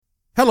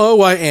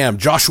Hello, I am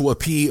Joshua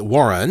P.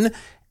 Warren,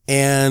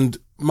 and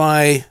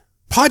my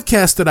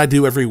podcast that I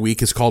do every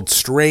week is called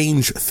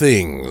Strange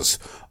Things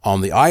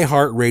on the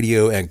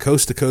iHeartRadio and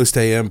Coast to Coast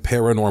AM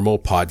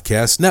Paranormal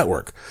Podcast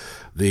Network.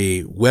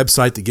 The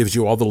website that gives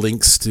you all the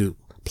links to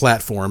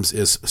platforms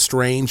is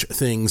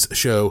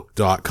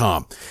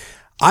strangethingshow.com.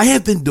 I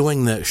have been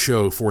doing that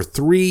show for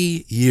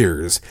 3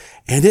 years,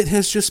 and it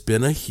has just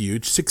been a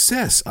huge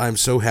success, I'm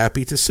so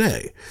happy to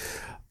say.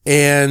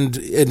 And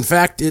in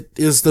fact, it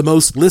is the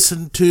most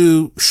listened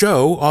to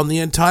show on the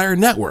entire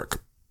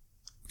network.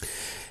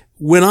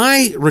 When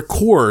I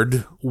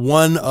record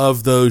one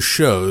of those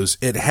shows,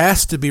 it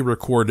has to be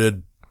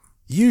recorded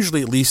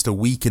usually at least a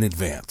week in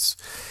advance.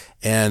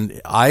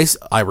 And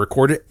I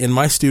record it in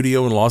my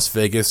studio in Las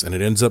Vegas, and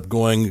it ends up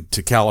going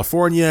to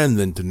California and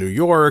then to New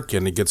York,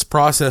 and it gets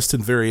processed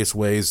in various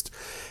ways,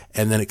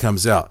 and then it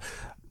comes out.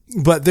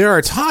 But there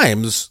are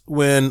times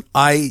when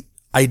I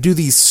do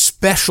these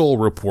special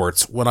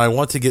reports when I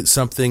want to get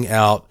something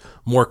out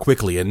more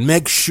quickly and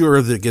make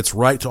sure that it gets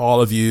right to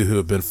all of you who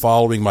have been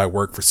following my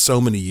work for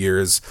so many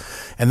years.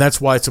 And that's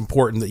why it's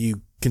important that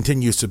you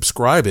continue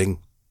subscribing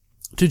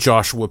to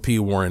Joshua P.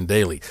 Warren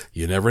Daily.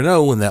 You never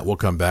know when that will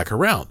come back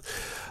around.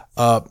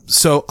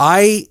 So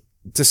I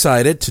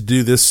decided to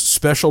do this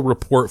special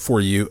report for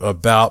you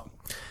about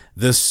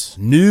this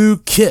new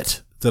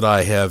kit that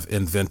I have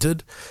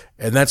invented.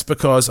 And that's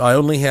because I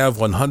only have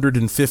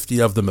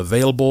 150 of them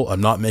available.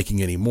 I'm not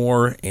making any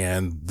more.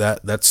 And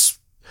that's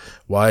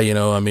why,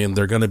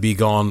 they're going to be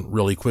gone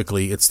really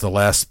quickly. It's the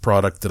last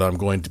product that I'm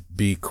going to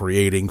be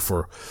creating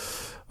for,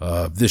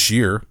 this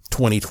year,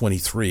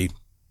 2023.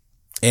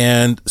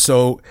 And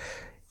so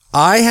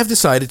I have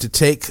decided to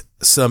take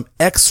some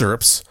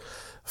excerpts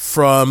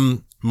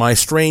from my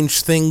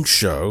Strange Things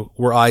show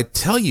where I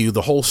tell you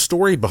the whole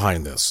story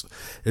behind this.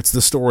 It's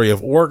the story of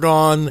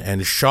Orgone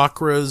and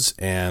chakras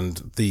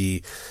and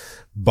the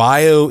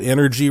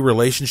bioenergy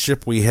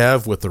relationship we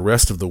have with the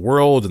rest of the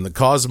world and the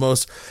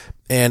cosmos.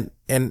 And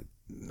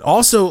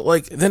also,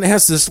 then it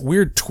has this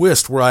weird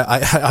twist where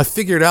I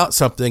figured out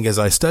something as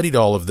I studied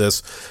all of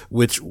this,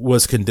 which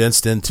was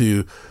condensed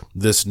into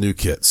this new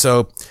kit.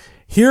 So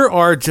here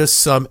are just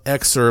some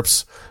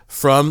excerpts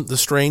from the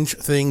Strange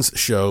Things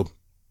show.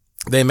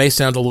 They may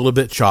sound a little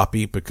bit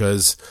choppy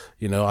because,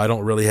 I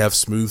don't really have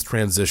smooth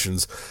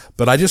transitions,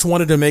 but I just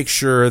wanted to make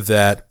sure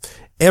that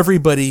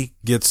everybody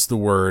gets the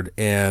word.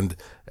 And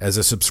as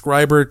a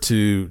subscriber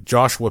to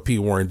Joshua P.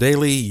 Warren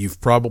Daily, you've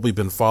probably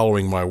been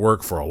following my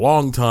work for a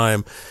long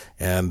time.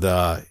 And,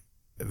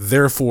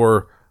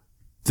 therefore,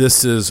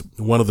 this is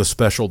one of the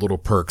special little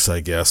perks,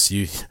 I guess.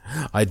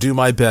 I do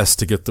my best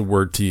to get the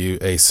word to you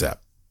ASAP.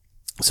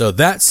 So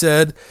that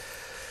said,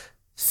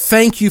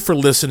 thank you for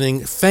listening.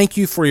 Thank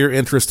you for your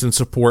interest and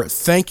support.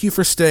 Thank you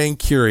for staying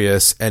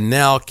curious. And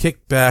now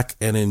kick back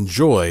and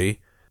enjoy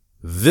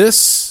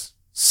this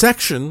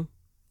section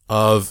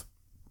of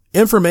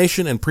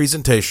information and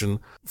presentation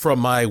from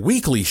my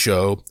weekly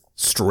show,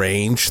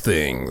 Strange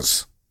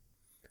Things.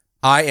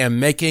 I am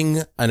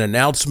making an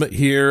announcement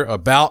here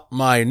about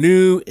my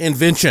new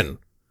invention.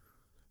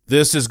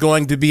 This is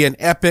going to be an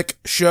epic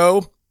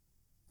show.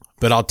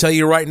 But I'll tell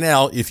you right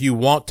now, if you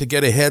want to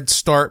get a head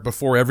start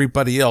before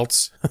everybody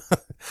else,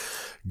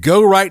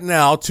 go right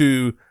now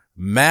to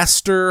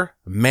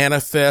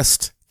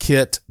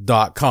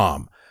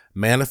mastermanifestkit.com.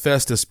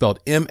 Manifest is spelled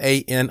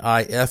M-A-N-I-F-E-S-T,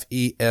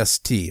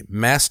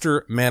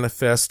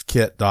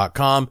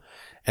 mastermanifestkit.com,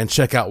 and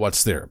check out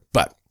what's there.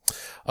 But,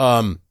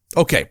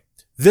 okay,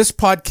 this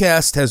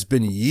podcast has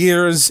been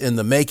years in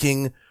the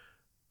making,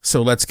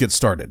 so let's get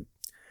started.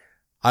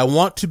 I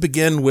want to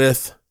begin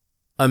with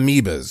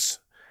amoebas.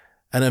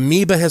 An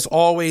amoeba has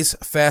always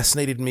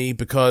fascinated me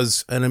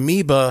because an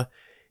amoeba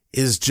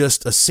is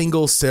just a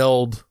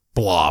single-celled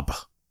blob.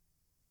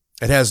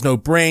 It has no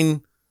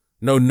brain,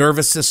 no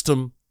nervous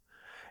system,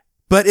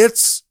 but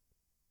it's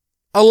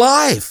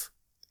alive.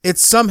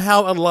 It's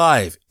somehow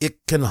alive.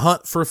 It can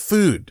hunt for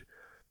food.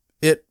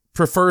 It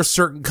prefers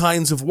certain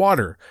kinds of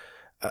water.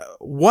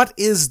 What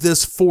is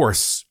this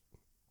force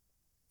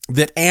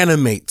that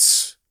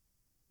animates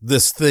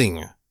this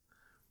thing?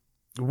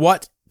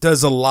 What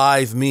does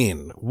alive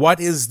mean? What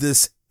is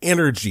this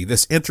energy,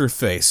 this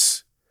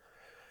interface?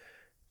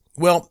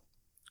 Well,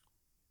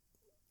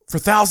 for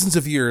thousands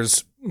of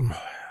years,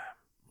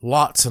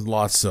 lots and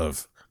lots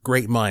of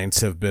great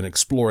minds have been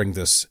exploring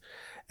this.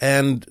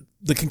 And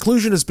the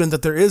conclusion has been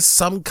that there is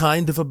some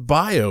kind of a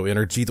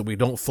bioenergy that we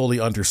don't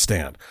fully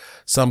understand.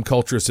 Some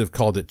cultures have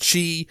called it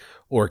chi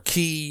or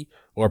ki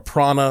or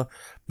prana,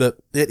 but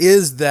it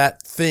is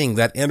that thing,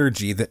 that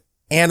energy that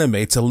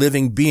animates a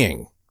living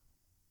being.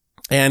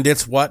 And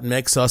it's what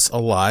makes us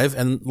alive,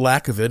 and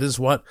lack of it is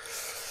what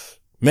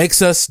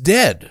makes us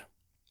dead.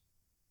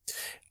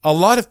 A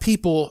lot of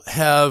people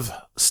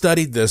have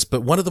studied this,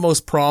 but one of the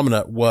most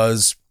prominent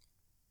was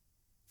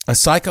a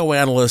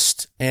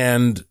psychoanalyst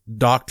and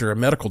doctor, a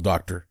medical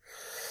doctor,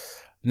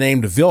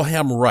 named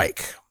Wilhelm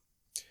Reich.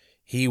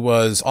 He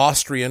was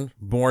Austrian,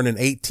 born in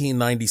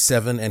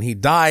 1897, and he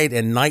died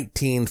in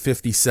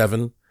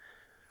 1957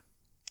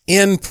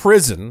 in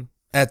prison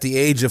at the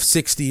age of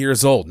 60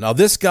 years old. Now,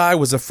 this guy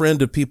was a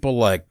friend of people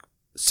like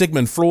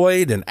Sigmund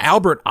Freud and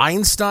Albert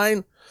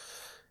Einstein.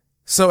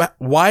 So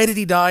why did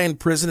he die in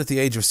prison at the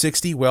age of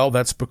 60? Well,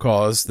 that's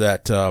because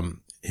that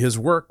his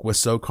work was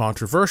so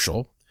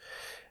controversial.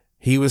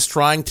 He was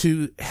trying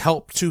to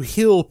help to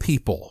heal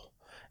people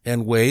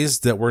in ways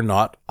that were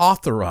not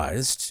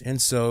authorized.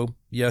 And so,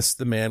 yes,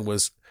 the man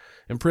was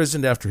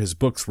imprisoned after his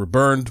books were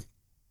burned.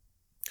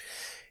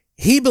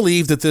 He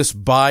believed that this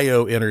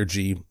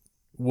bioenergy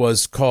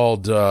was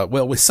called,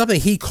 was something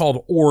he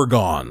called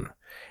orgon.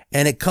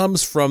 And it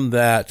comes from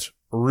that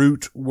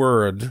root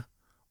word,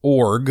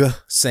 org,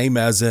 same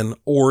as in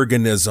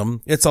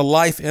organism. It's a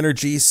life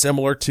energy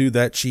similar to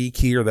that chi,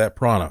 ki, or that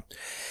prana.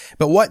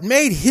 But what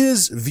made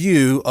his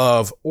view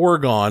of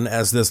orgon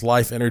as this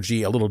life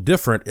energy a little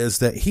different is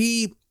that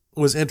he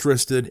was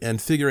interested in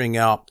figuring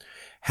out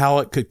how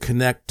it could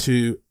connect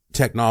to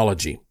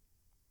technology.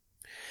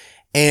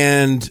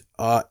 And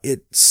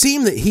it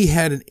seemed that he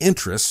had an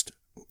interest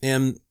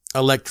in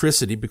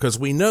electricity because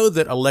we know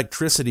that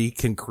electricity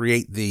can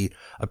create the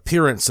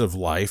appearance of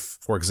life.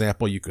 For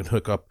example, you can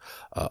hook up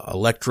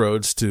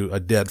electrodes to a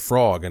dead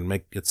frog and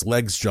make its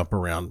legs jump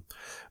around.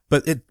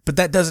 But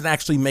that doesn't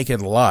actually make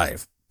it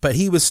alive. But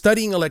he was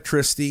studying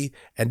electricity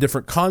and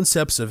different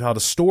concepts of how to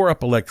store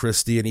up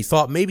electricity, and he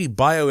thought maybe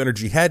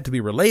bioenergy had to be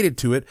related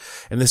to it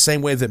in the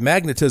same way that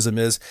magnetism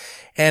is.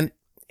 And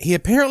he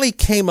apparently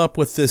came up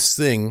with this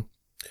thing,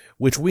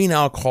 which we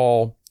now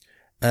call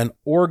an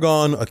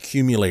orgon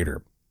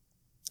accumulator.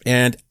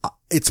 And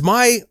it's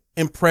my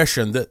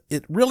impression that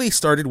it really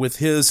started with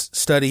his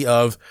study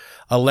of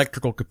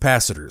electrical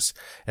capacitors.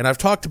 And I've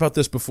talked about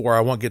this before.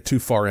 I won't get too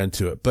far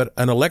into it, but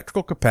an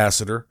electrical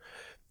capacitor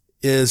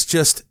is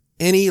just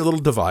any little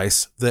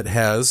device that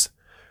has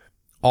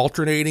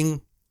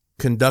alternating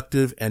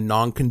conductive and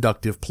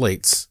non-conductive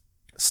plates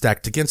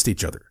stacked against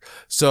each other.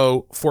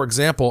 So, for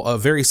example, a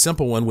very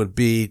simple one would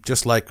be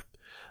just like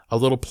a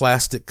little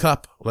plastic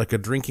cup, like a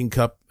drinking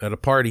cup at a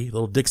party, a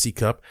little Dixie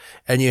cup,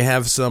 and you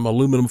have some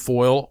aluminum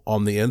foil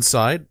on the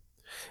inside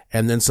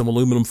and then some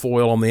aluminum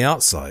foil on the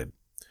outside.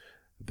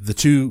 The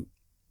two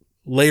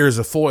layers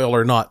of foil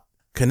are not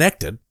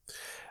connected.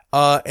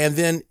 And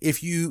then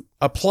if you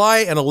apply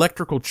an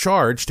electrical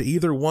charge to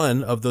either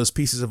one of those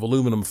pieces of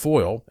aluminum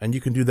foil, and you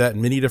can do that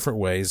in many different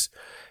ways,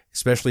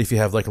 especially if you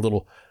have like a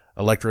little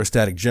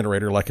electrostatic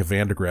generator like a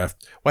Van de Graaff,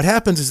 what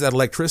happens is that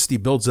electricity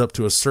builds up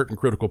to a certain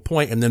critical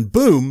point and then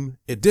boom,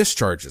 it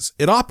discharges.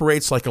 It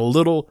operates like a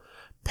little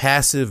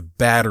passive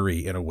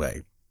battery in a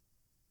way.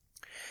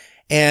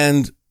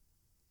 And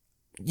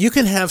you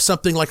can have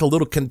something like a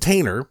little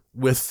container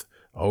with,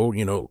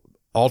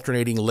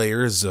 alternating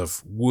layers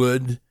of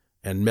wood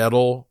and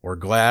metal or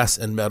glass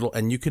and metal,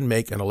 and you can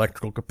make an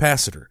electrical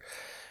capacitor.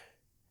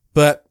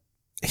 But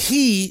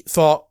he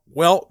thought,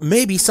 well,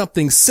 maybe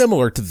something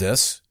similar to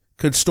this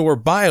could store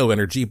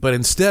bioenergy, but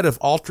instead of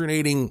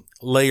alternating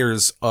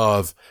layers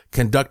of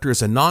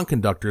conductors and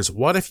non-conductors,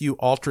 what if you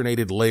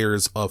alternated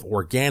layers of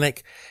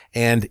organic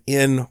and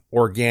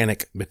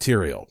inorganic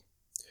material?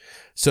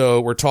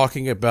 So we're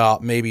talking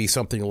about maybe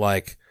something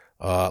like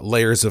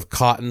layers of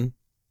cotton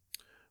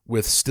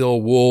with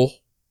still wool,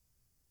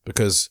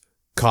 because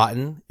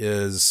cotton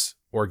is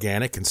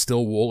organic and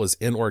still wool is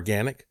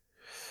inorganic.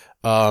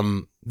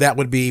 That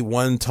would be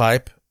one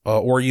type.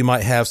 Or you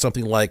might have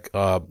something like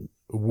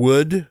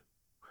wood,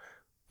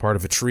 part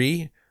of a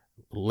tree,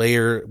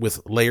 with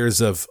layers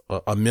of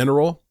a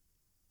mineral,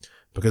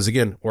 because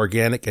again,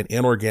 organic and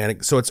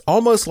inorganic. So it's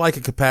almost like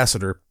a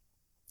capacitor,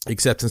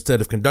 except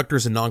instead of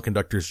conductors and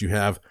non-conductors, you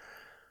have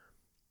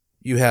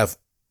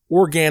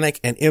organic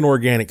and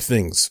inorganic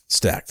things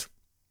stacked.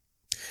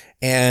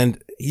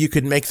 And you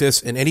could make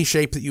this in any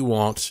shape that you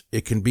want.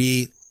 It can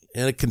be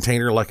in a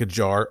container like a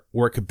jar,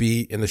 or it could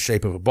be in the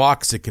shape of a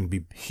box. It can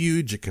be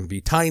huge. It can be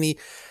tiny.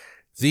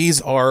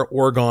 These are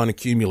orgon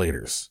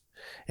accumulators.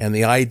 And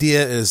the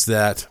idea is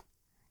that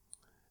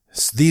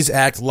these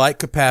act like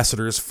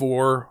capacitors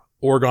for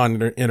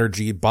orgon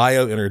energy,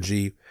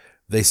 bioenergy.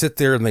 They sit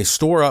there and they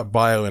store up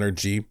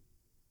bioenergy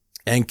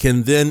and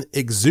can then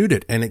exude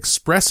it and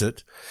express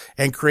it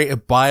and create a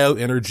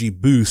bioenergy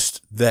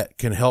boost that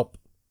can help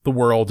the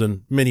world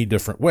in many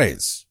different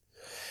ways.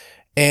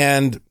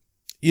 And,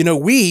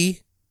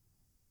 we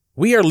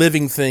are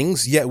living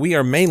things, yet we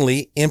are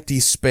mainly empty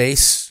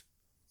space,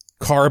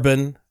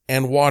 carbon,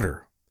 and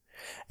water.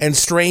 And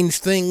strange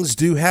things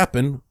do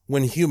happen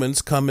when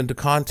humans come into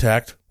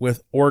contact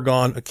with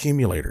orgon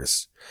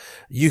accumulators.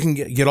 You can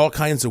get all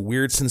kinds of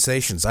weird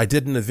sensations. I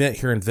did an event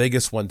here in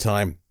Vegas one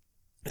time,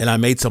 and I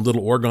made some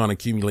little orgon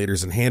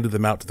accumulators and handed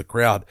them out to the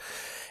crowd.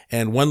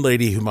 And one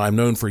lady whom I've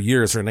known for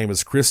years, her name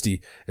is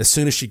Christy, as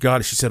soon as she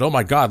got it, she said, "Oh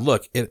my God,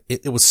 look,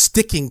 it was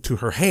sticking to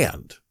her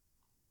hand."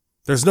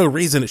 There's no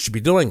reason it should be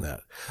doing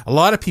that. A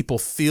lot of people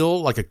feel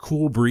like a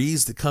cool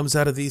breeze that comes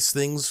out of these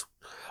things,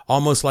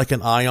 almost like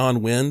an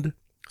ion wind.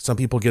 Some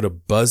people get a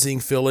buzzing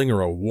feeling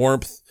or a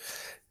warmth.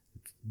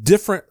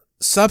 Different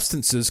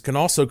substances can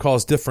also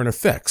cause different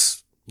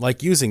effects,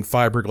 like using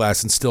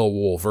fiberglass and still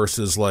wool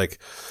versus like,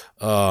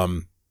 a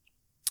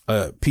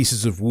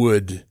pieces of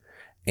wood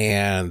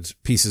and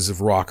pieces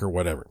of rock or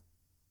whatever.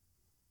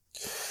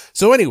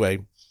 So anyway,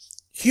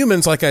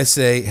 humans, like I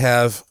say,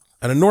 have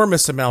an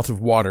enormous amount of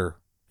water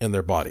in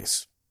their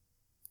bodies.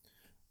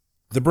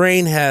 The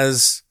brain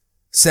has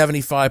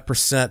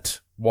 75%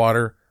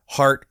 water,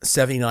 heart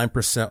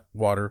 79%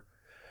 water.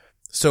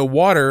 So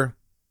water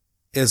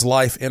is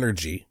life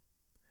energy,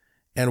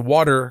 and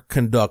water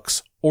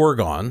conducts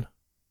orgone.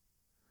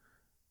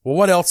 Well,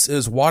 what else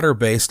is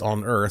water-based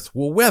on Earth?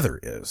 Well, weather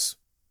is.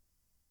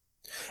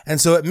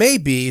 And so it may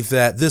be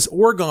that this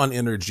orgone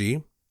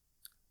energy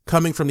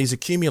coming from these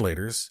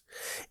accumulators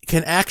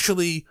can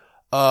actually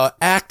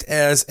act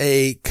as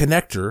a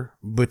connector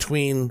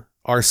between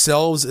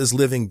ourselves as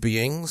living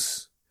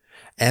beings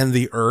and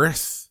the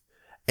Earth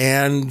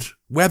and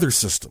weather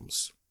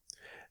systems.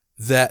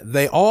 That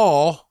they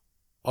all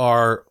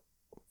are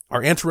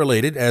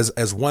interrelated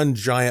as one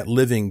giant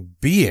living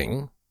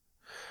being.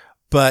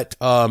 But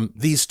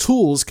these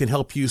tools can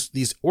help you,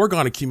 these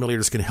orgone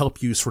accumulators can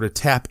help you sort of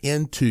tap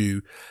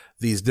into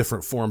these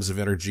different forms of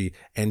energy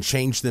and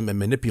change them and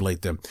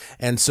manipulate them.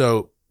 And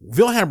so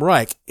Wilhelm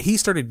Reich, he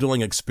started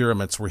doing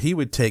experiments where he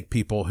would take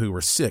people who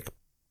were sick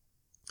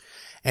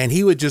and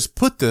he would just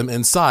put them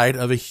inside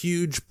of a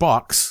huge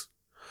box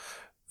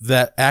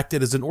that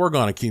acted as an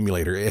orgone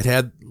accumulator. It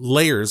had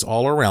layers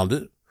all around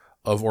it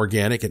of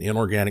organic and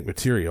inorganic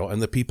material,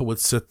 and the people would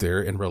sit there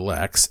and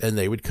relax, and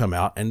they would come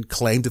out and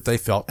claim that they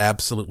felt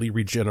absolutely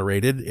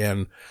regenerated.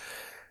 And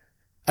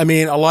I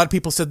mean, a lot of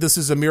people said this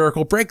is a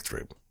miracle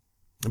breakthrough.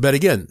 But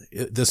again,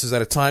 this is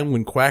at a time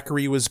when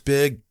quackery was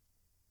big,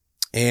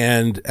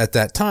 and at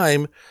that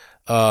time,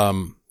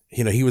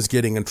 he was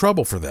getting in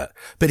trouble for that.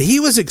 But he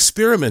was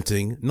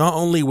experimenting not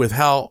only with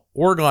how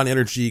orgone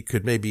energy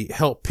could maybe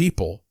help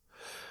people,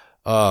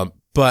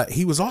 but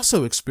he was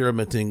also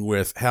experimenting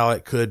with how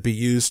it could be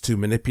used to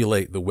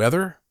manipulate the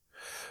weather,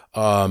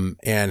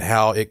 and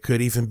how it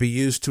could even be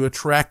used to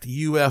attract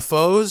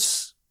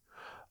UFOs.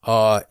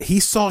 He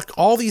saw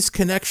all these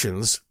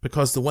connections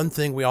because the one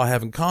thing we all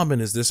have in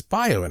common is this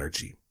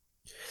bioenergy.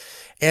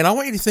 And I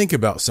want you to think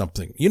about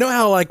something. You know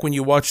how, like, when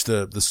you watch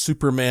the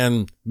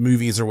Superman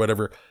movies or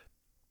whatever,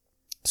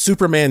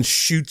 Superman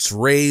shoots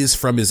rays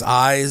from his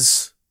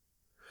eyes?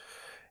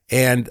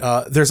 And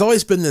there's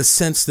always been this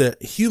sense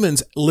that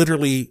humans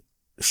literally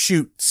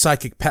shoot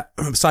psychic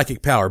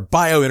power,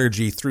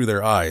 bioenergy through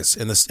their eyes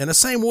in the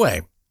same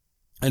way.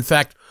 In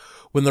fact,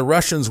 when the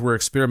Russians were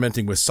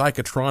experimenting with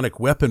psychotronic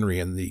weaponry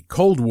in the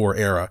Cold War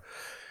era,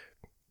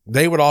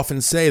 they would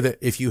often say that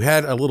if you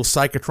had a little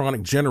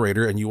psychotronic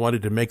generator and you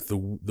wanted to make the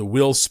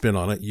wheels spin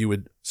on it, you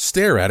would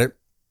stare at it.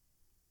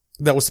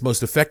 That was the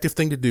most effective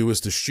thing to do,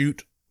 was to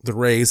shoot the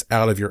rays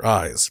out of your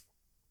eyes.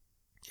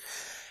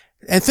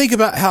 And think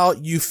about how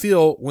you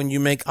feel when you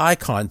make eye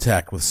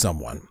contact with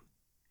someone.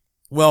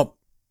 Well,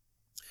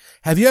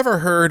 have you ever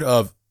heard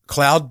of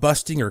cloud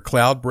busting or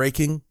cloud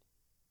breaking?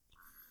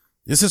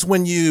 This is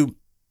when you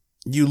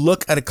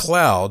look at a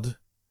cloud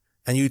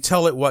and you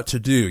tell it what to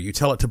do. You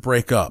tell it to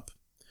break up.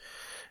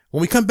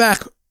 When we come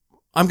back,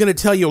 I'm going to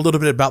tell you a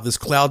little bit about this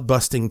cloud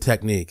busting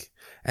technique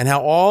and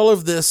how all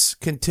of this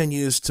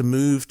continues to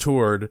move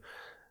toward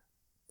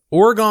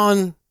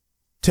orgone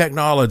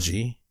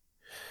technology,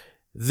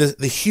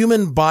 the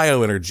human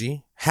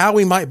bioenergy, how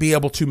we might be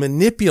able to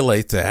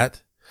manipulate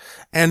that,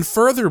 and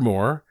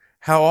furthermore,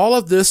 how all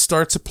of this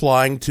starts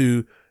applying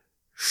to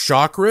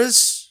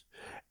chakras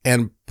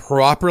and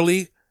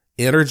properly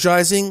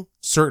energizing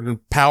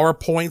certain power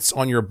points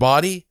on your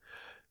body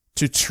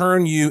to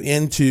turn you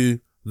into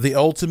the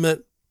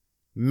ultimate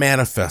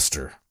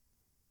manifestor.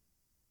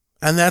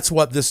 And that's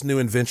what this new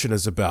invention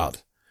is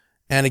about.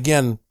 And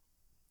again,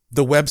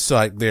 the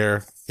website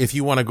there, if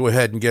you want to go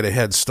ahead and get a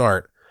head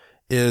start,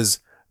 is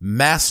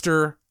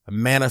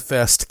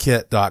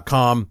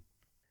mastermanifestkit.com.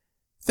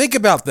 Think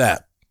about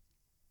that.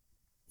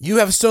 You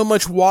have so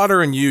much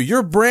water in you.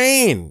 Your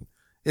brain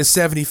is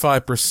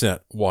 75%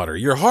 water.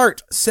 Your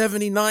heart,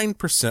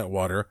 79%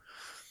 water.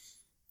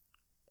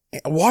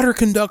 Water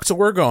conducts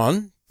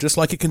orgone, just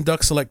like it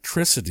conducts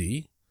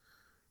electricity.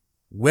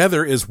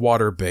 Weather is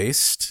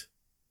water-based.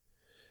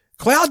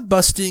 Cloud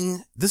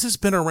busting, this has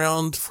been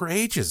around for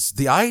ages.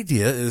 The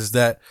idea is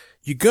that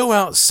you go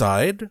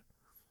outside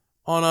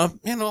on a,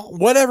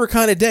 whatever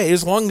kind of day,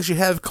 as long as you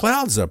have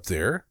clouds up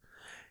there,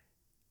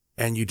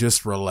 and you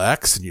just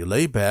relax and you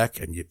lay back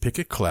and you pick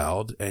a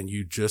cloud and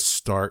you just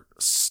start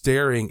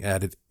staring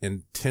at it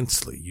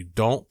intensely. You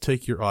don't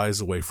take your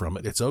eyes away from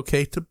it. It's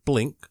okay to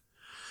blink,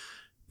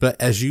 but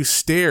as you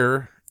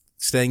stare,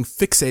 staying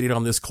fixated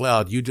on this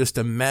cloud, you just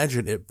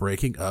imagine it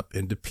breaking up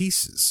into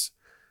pieces.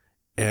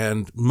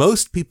 And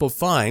most people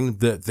find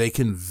that they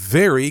can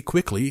very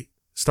quickly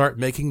start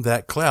making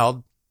that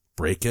cloud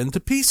break into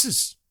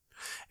pieces.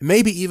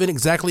 Maybe even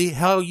exactly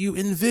how you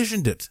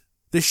envisioned it,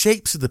 the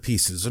shapes of the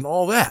pieces and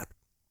all that.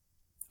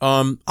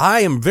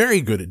 I am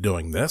very good at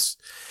doing this.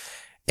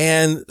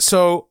 And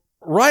so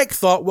Reich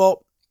thought,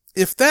 well,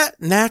 if that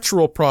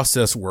natural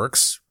process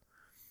works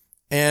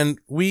and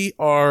we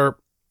are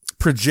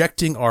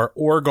projecting our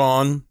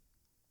orgone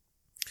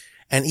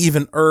and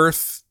even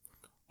earth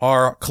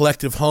our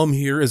collective home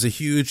here is a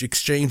huge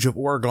exchange of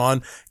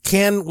orgone.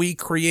 Can we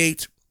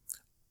create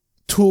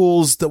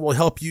tools that will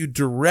help you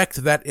direct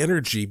that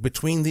energy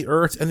between the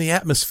earth and the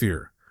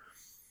atmosphere?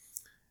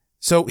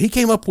 So he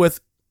came up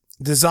with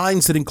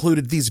designs that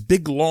included these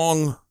big,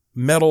 long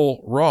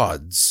metal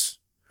rods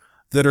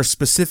that are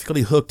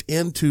specifically hooked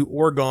into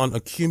orgone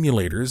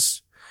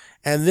accumulators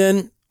and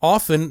then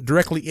often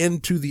directly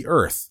into the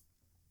earth.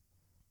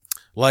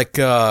 Like,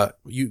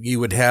 you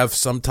would have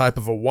some type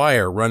of a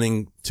wire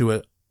running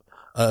to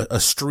a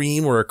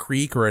stream or a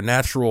creek or a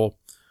natural,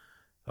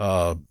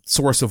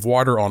 source of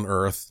water on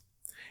earth.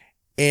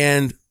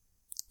 And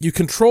you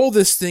control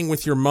this thing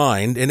with your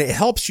mind, and it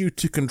helps you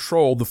to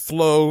control the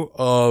flow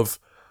of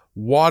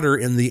water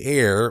in the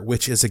air,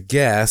 which is a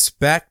gas,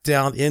 back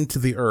down into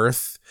the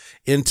earth,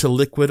 into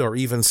liquid or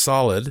even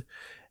solid,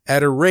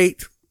 at a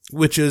rate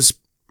which is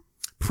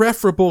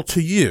preferable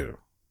to you,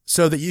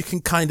 so that you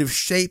can kind of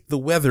shape the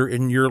weather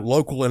in your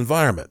local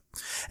environment.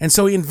 And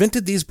so he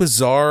invented these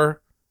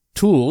bizarre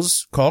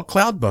tools called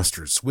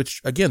cloudbusters, which,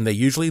 again, they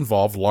usually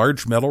involve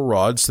large metal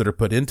rods that are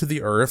put into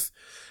the earth,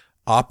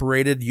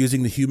 operated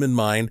using the human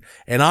mind.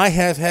 And I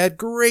have had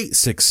great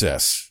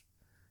success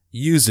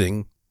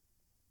using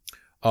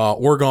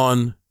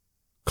orgone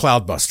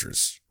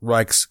cloudbusters,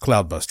 Reich's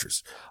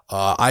cloudbusters.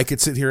 I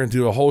could sit here and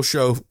do a whole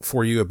show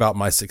for you about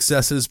my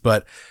successes,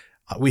 but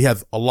we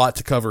have a lot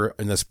to cover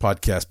in this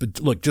podcast. But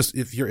look, just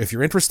if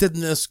you're interested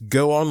in this,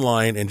 go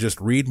online and just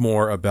read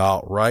more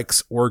about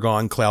Reich's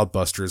orgone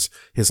cloudbusters.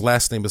 His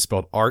last name is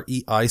spelled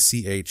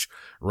R-E-I-C-H,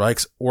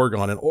 Reich's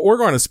orgone, and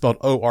orgone is spelled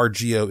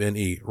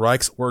O-R-G-O-N-E,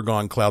 Reich's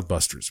orgone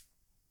cloudbusters.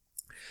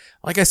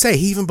 Like I say,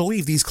 he even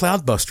believed these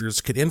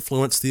cloudbusters could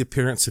influence the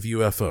appearance of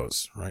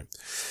UFOs, right?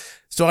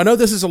 So I know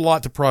this is a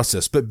lot to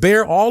process, but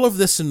bear all of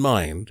this in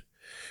mind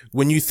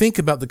when you think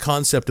about the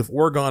concept of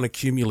orgone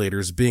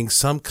accumulators being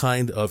some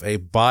kind of a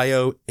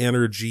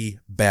bioenergy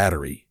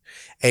battery,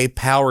 a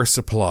power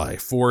supply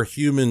for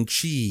human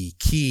chi,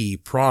 ki,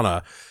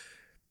 prana,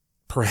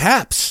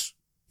 perhaps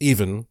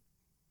even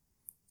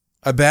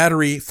a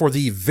battery for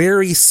the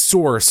very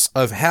source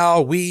of how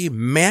we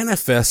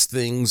manifest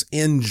things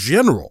in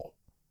general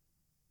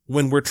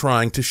when we're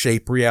trying to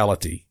shape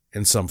reality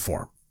in some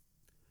form.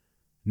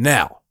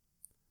 Now,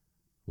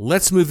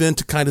 let's move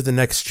into kind of the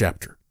next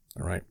chapter,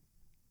 all right?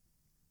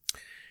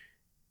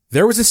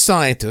 There was a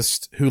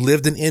scientist who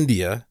lived in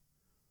India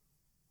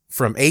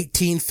from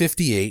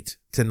 1858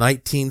 to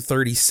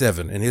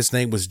 1937, and his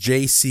name was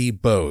J.C.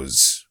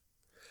 Bose.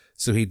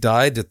 So he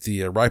died at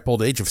the ripe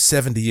old age of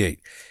 78.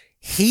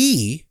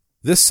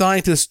 This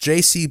scientist,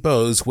 J.C.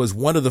 Bose, was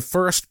one of the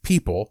first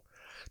people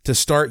to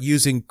start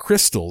using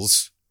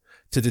crystals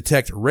to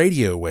detect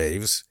radio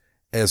waves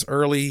as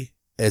early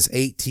as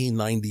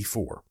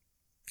 1894.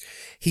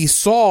 He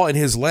saw in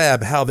his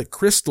lab how that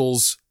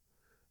crystals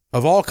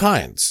of all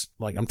kinds,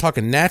 like I'm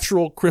talking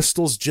natural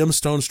crystals,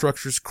 gemstone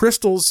structures,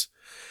 crystals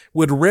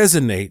would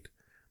resonate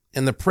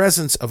in the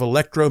presence of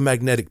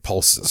electromagnetic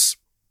pulses.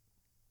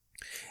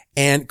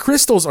 And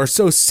crystals are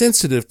so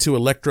sensitive to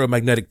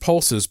electromagnetic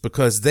pulses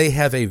because they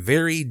have a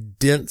very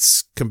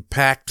dense,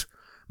 compact,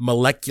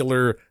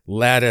 molecular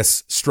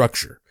lattice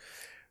structure.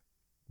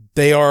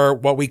 They are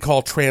what we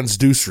call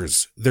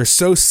transducers. They're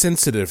so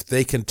sensitive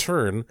they can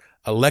turn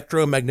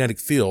electromagnetic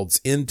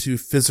fields into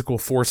physical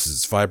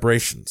forces,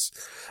 vibrations.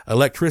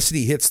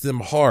 Electricity hits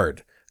them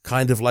hard,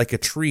 kind of like a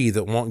tree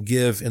that won't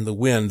give in the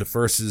wind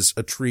versus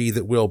a tree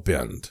that will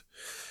bend.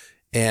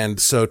 And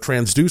so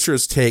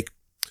transducers take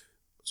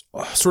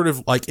sort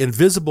of like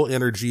invisible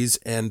energies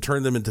and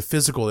turn them into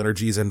physical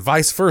energies and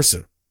vice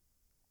versa.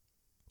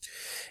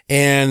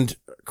 And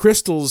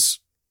crystals,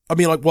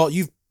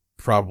 you've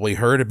probably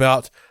heard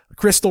about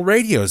crystal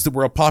radios that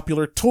were a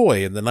popular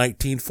toy in the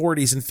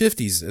 1940s and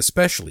 50s,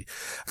 especially.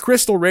 A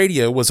crystal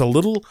radio was a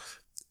little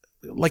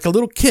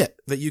kit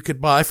that you could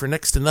buy for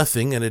next to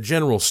nothing in a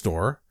general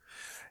store.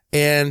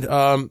 And,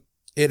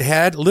 it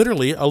had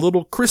literally a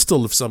little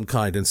crystal of some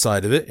kind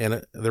inside of it,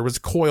 and there was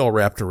a coil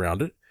wrapped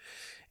around it.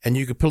 And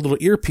you could put a little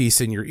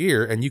earpiece in your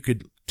ear, and you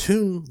could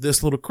tune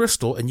this little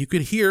crystal, and you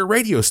could hear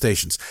radio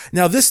stations.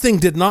 Now, this thing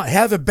did not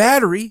have a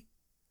battery.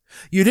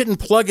 You didn't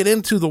plug it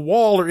into the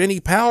wall or any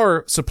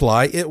power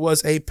supply. It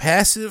was a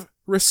passive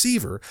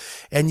receiver.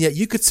 And yet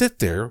you could sit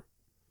there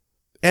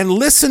and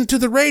listen to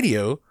the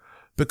radio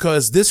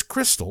because this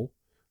crystal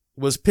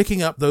was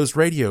picking up those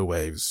radio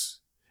waves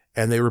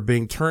and they were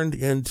being turned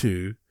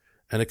into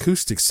an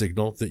acoustic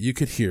signal that you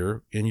could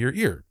hear in your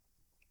ear.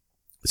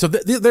 So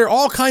there are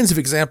all kinds of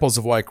examples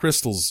of why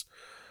crystals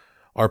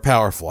are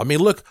powerful. I mean,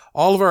 look,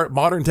 all of our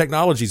modern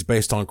technology is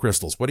based on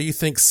crystals. What do you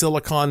think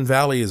Silicon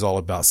Valley is all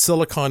about?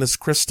 Silicon is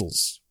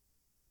crystals.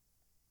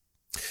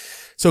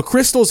 So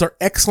crystals are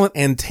excellent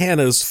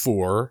antennas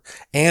for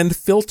and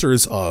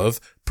filters of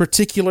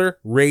particular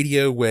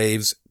radio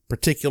waves,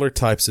 particular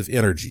types of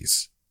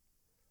energies.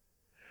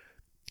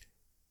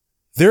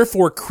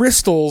 Therefore,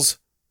 crystals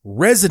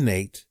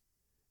resonate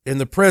in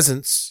the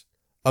presence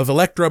of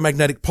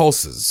electromagnetic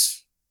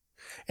pulses,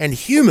 and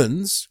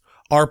humans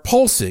are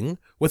pulsing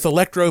with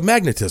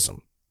electromagnetism.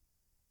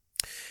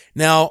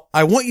 Now,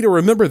 I want you to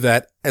remember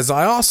that as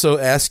I also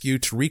ask you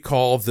to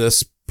recall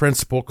this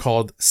principle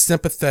called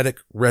sympathetic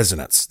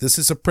resonance. This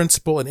is a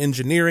principle in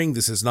engineering.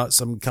 This is not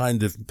some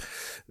kind of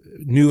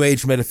new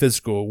age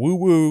metaphysical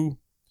woo-woo.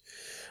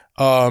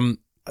 Some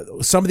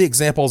of the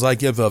examples I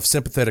give of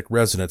sympathetic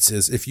resonance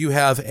is if you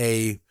have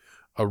a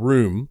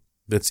room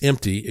that's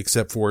empty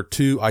except for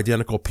two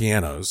identical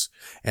pianos,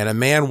 and a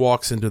man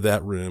walks into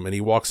that room and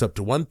he walks up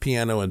to one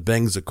piano and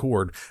bangs a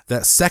chord,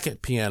 that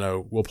second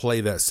piano will play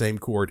that same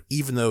chord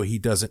even though he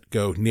doesn't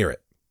go near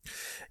it.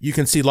 You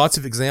can see lots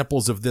of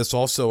examples of this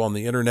also on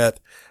the internet.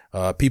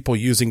 People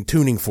using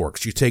tuning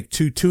forks. You take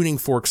two tuning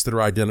forks that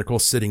are identical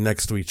sitting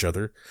next to each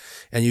other,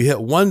 and you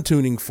hit one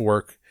tuning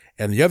fork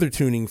and the other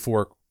tuning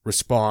fork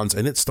responds,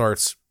 and it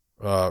starts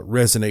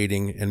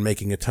resonating and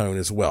making a tone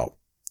as well.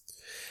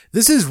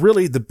 This is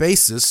really the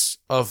basis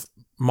of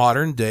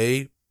modern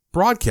day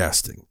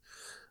broadcasting.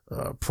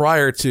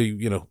 Prior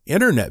to,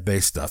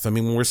 internet-based stuff. I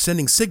mean, when we're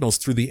sending signals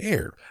through the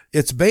air,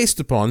 it's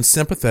based upon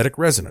sympathetic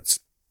resonance.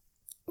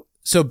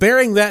 So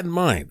bearing that in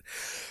mind,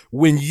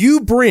 when you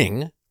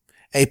bring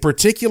a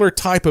particular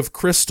type of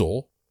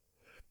crystal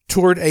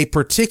toward a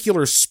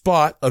particular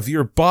spot of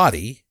your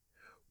body,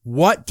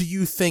 what do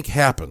you think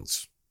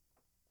happens?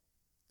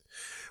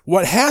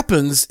 What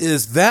happens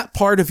is that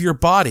part of your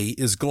body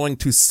is going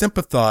to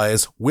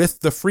sympathize with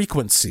the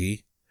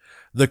frequency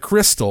the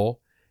crystal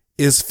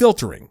is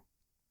filtering.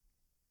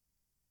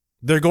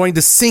 They're going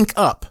to sync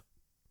up.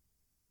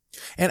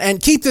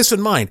 And keep this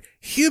in mind.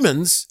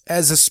 Humans,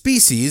 as a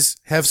species,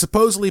 have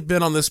supposedly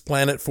been on this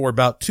planet for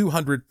about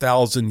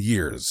 200,000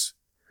 years.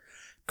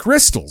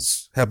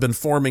 Crystals have been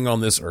forming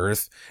on this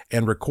earth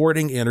and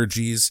recording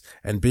energies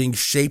and being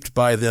shaped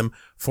by them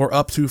for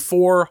up to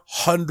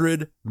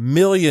 400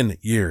 million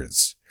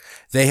years.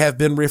 They have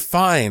been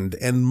refined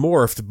and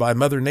morphed by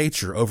Mother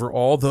Nature over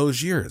all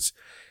those years.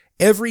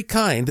 Every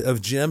kind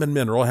of gem and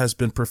mineral has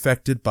been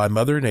perfected by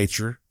Mother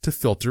Nature to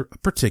filter a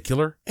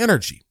particular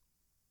energy.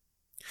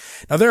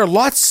 Now, there are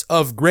lots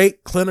of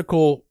great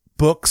clinical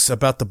books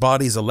about the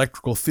body's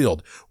electrical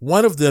field.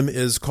 One of them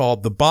is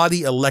called The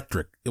Body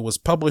Electric. It was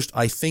published,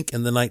 I think,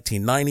 in the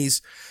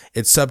 1990s.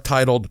 It's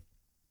subtitled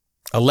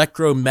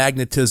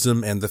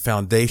Electromagnetism and the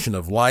Foundation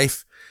of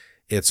Life.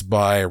 It's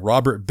by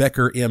Robert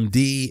Becker,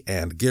 MD,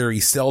 and Gary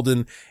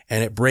Selden,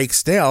 and it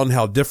breaks down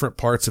how different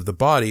parts of the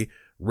body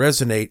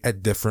resonate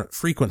at different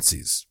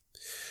frequencies.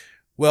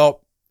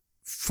 Well,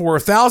 for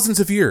thousands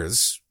of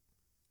years,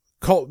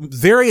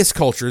 various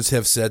cultures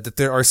have said that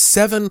there are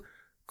 7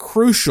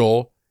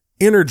 crucial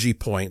energy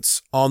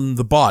points on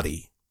the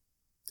body.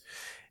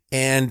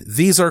 And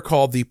these are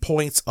called the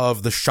points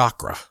of the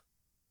chakra.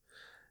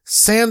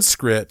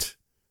 Sanskrit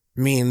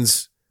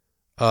means,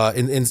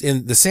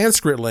 in the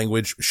Sanskrit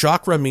language,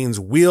 chakra means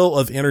wheel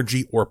of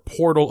energy or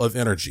portal of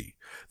energy.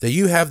 That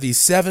you have these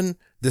 7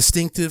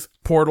 distinctive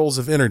portals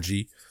of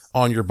energy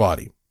on your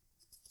body.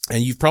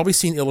 And you've probably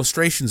seen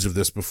illustrations of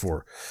this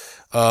before.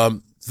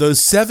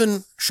 Those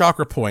 7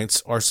 chakra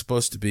points are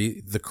supposed to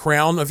be the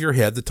crown of your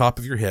head, the top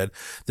of your head,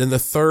 then the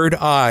third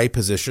eye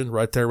position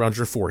right there around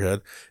your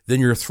forehead,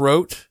 then your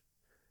throat,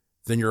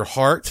 then your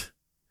heart,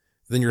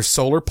 then your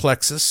solar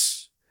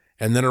plexus,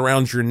 and then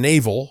around your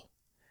navel,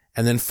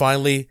 and then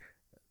finally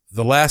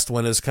the last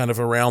one is kind of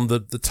around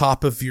the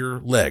top of your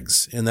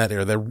legs in that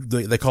area.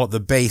 They call it the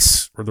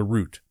base or the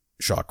root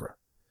chakra.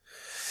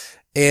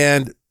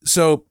 And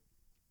so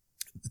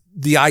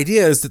the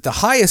idea is that the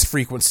highest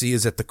frequency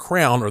is at the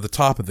crown or the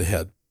top of the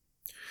head.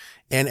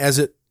 And as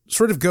it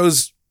sort of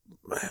goes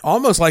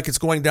almost like it's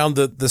going down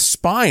the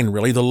spine,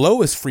 really, the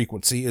lowest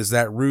frequency is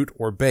that root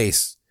or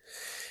base.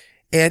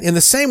 And in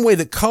the same way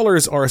that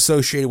colors are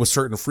associated with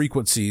certain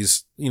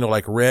frequencies,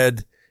 like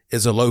red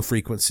is a low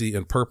frequency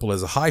and purple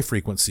is a high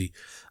frequency,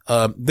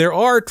 there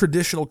are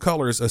traditional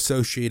colors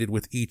associated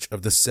with each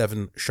of the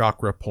 7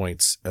 chakra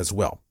points as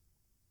well.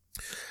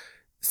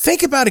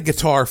 Think about a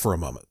guitar for a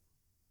moment.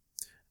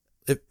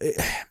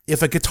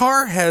 If a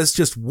guitar has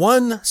just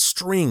one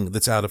string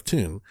that's out of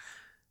tune,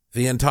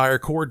 the entire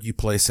chord you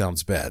play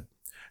sounds bad.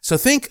 So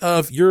think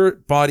of your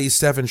body's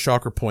 7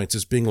 chakra points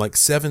as being like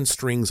 7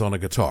 strings on a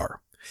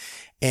guitar.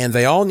 And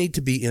they all need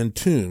to be in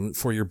tune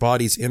for your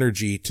body's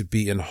energy to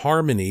be in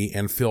harmony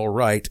and feel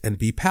right and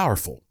be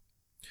powerful.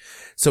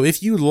 So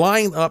if you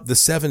line up the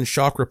 7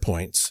 chakra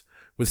points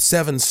with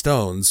 7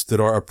 stones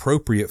that are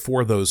appropriate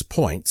for those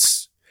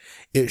points,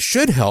 it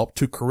should help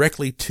to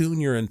correctly tune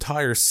your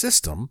entire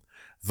system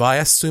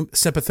via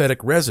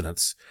sympathetic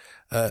resonance,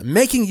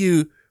 making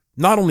you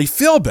not only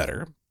feel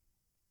better,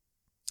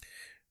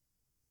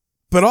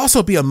 but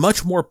also be a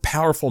much more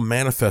powerful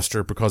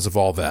manifestor because of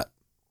all that.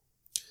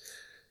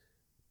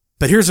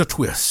 But here's a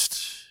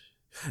twist.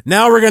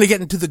 Now we're going to get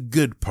into the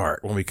good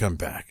part when we come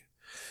back.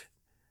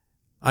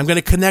 I'm going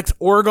to connect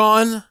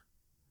orgone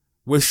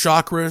with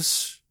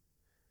chakras,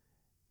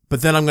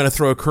 but then I'm going to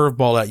throw a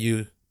curveball at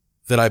you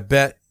that I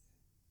bet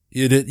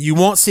you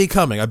won't see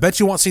coming. I bet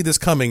you won't see this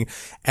coming,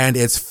 and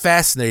it's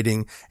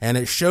fascinating, and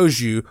it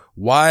shows you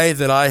why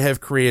that I have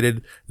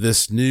created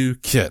this new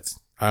kit.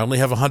 I only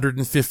have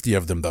 150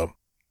 of them, though.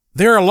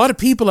 there are a lot of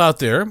people out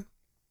there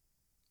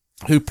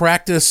who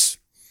practice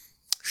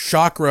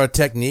chakra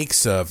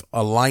techniques of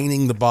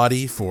aligning the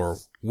body for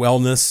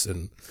wellness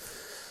and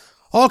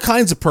all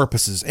kinds of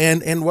purposes.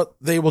 And what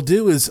they will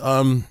do is,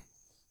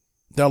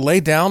 they'll lay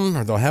down,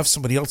 or they'll have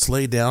somebody else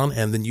lay down,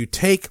 and then you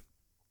take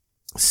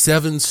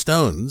 7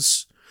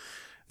 stones,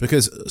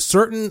 because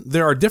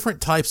there are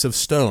different types of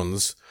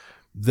stones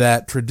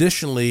that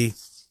traditionally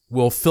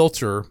will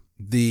filter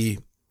the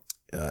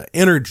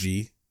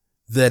energy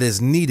that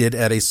is needed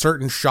at a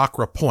certain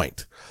chakra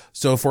point.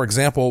 So, for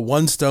example,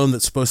 one stone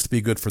that's supposed to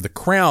be good for the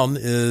crown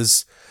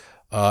is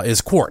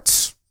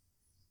quartz.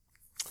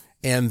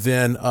 And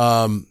then,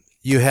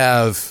 you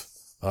have,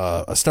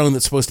 a stone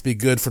that's supposed to be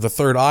good for the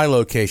third eye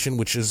location,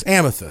 which is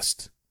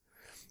amethyst.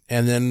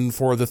 And then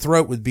for the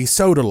throat would be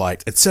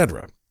sodalite,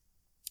 etc.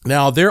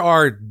 Now, there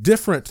are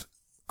different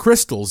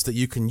crystals that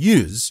you can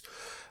use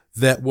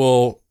that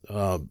will,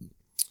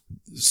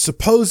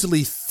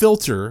 supposedly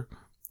filter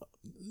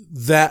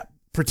that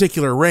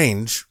particular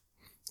range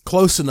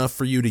close enough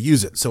for you to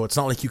use it. So it's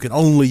not like you can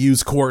only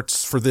use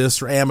quartz for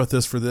this or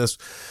amethyst for this,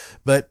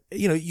 but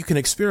you can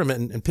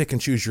experiment and pick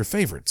and choose your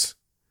favorites.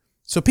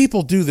 So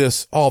people do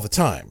this all the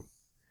time.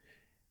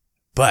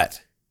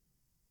 But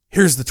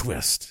here's the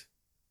twist.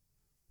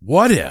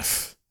 What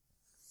if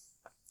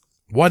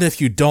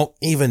you don't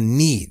even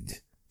need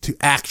to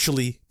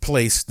actually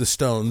place the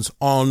stones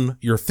on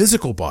your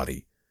physical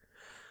body,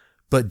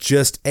 but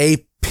just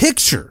a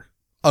picture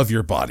of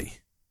your body?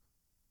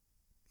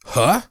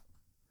 Huh?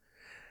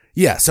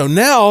 Yeah, so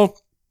now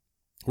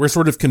we're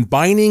sort of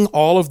combining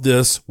all of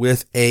this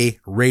with a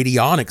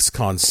radionics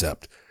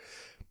concept.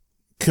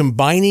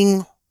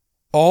 Combining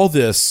all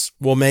this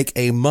will make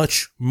a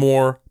much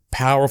more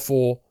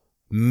powerful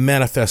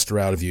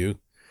manifestor out of you,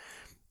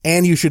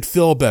 and you should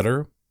feel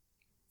better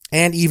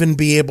and even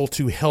be able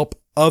to help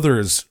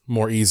others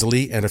more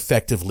easily and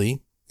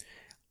effectively.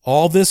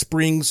 All this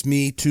brings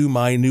me to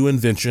my new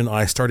invention.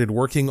 I started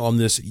working on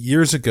this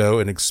years ago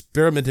and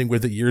experimenting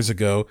with it years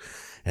ago,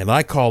 and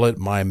I call it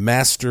my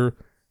Master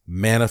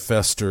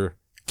Manifestor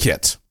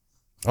Kit.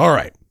 All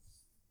right.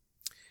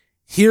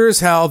 Here's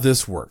how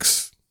this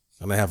works.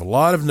 And I have a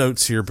lot of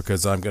notes here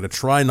because I'm going to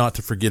try not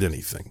to forget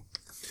anything.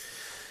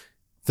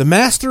 The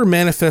Master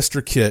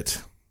Manifestor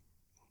Kit,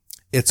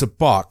 it's a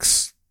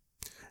box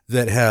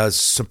that has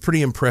some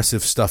pretty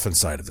impressive stuff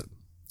inside of it.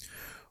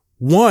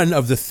 One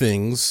of the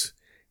things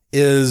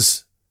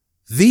is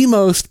the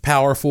most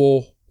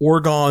powerful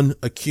orgone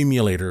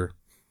accumulator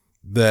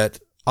that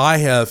I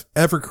have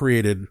ever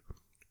created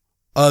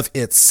of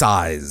its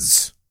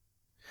size.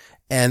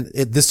 And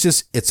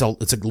it's a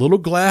little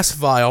glass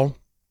vial.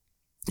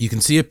 You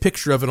can see a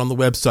picture of it on the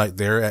website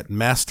there at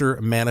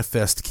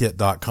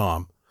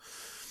mastermanifestkit.com.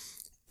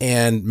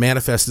 And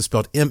manifest is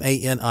spelled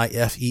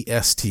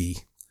M-A-N-I-F-E-S-T.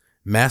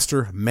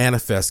 Master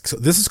Manifest. So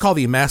this is called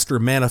the Master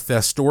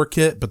Manifestor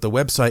Kit, but the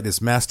website is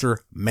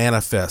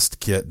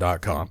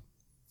mastermanifestkit.com.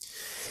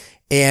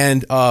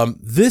 And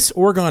this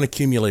orgone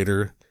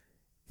accumulator,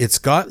 it's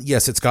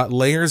got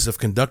layers of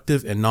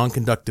conductive and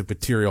non-conductive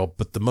material,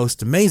 but the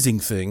most amazing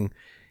thing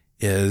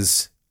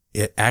is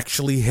it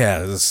actually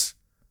has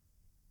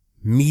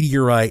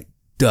meteorite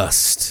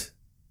dust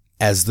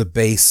as the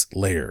base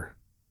layer.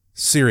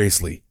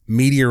 Seriously,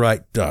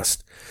 meteorite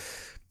dust.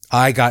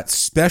 I got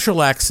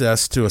special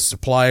access to a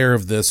supplier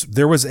of this.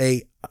 There was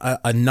a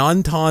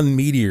non-ton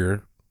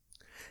meteor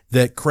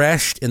that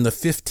crashed in the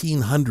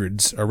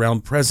 1500s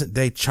around present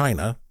day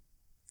China.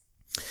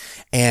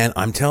 And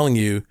I'm telling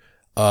you,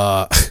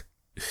 there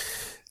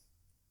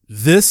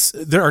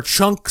are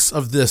chunks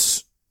of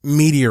this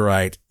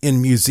meteorite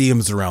in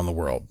museums around the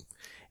world.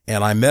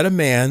 And I met a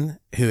man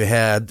who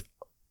had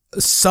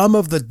some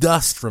of the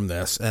dust from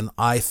this, and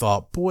I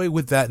thought, boy,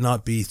 would that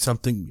not be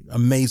something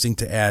amazing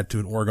to add to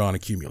an orgone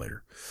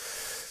accumulator.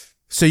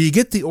 So you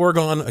get the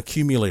orgone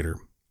accumulator,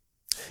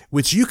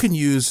 which you can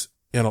use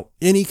in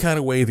any kind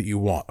of way that you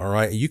want, all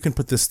right? You can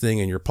put this thing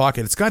in your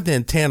pocket. It's got an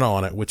antenna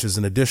on it, which is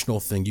an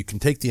additional thing. You can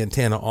take the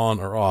antenna on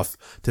or off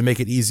to make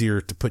it easier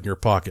to put in your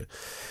pocket.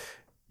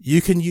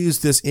 You can use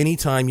this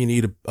anytime you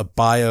need a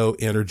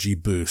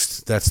bioenergy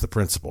boost. That's the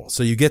principle.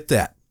 So you get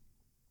that.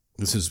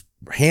 This is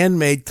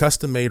handmade,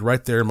 custom made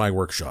right there in my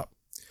workshop.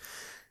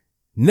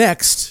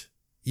 Next,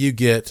 you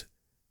get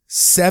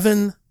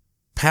 7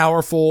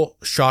 powerful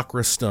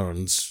chakra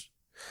stones.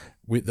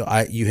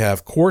 You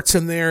have quartz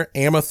in there,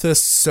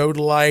 amethyst,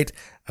 sodalite,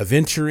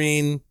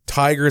 aventurine,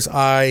 tiger's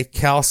eye,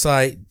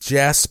 calcite,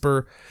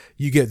 jasper.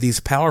 You get these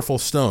powerful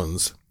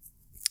stones.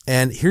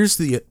 And here's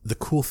the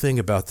cool thing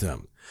about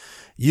them.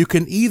 You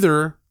can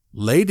either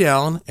lay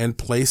down and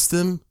place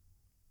them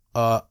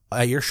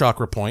at your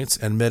chakra points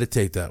and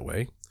meditate that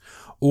way.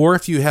 Or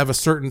if you have a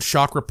certain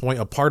chakra point,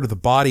 a part of the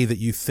body that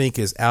you think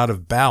is out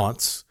of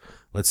balance,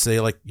 let's say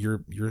like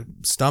your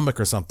stomach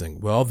or something,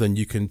 well, then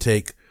you can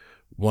take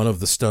one of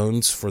the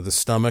stones for the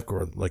stomach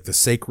or like the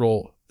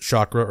sacral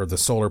chakra or the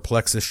solar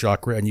plexus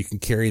chakra, and you can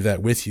carry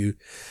that with you.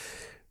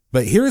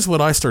 But here's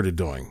what I started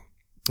doing,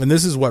 and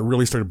this is what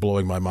really started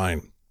blowing my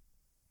mind.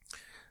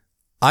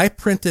 I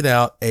printed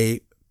out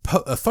a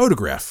a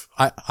photograph.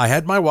 I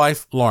had my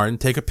wife, Lauren,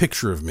 take a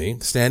picture of me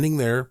standing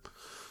there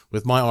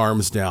with my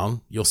arms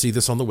down. You'll see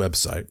this on the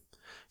website.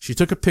 She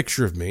took a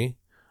picture of me.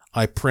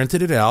 I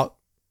printed it out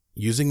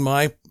using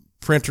my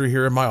printer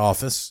here in my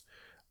office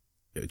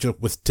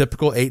with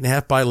typical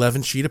 8.5 by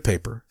 11 sheet of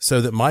paper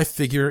so that my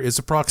figure is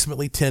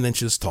approximately 10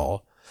 inches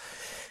tall.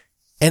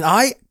 And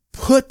I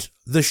put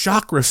the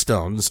chakra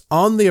stones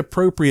on the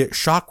appropriate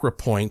chakra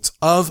points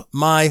of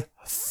my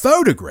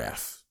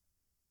photograph.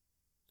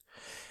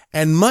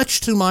 And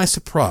much to my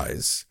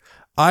surprise,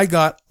 I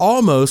got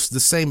almost the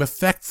same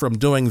effect from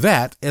doing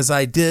that as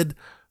I did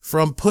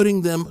from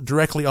putting them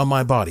directly on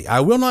my body.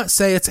 I will not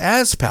say it's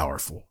as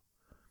powerful,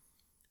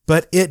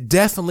 but it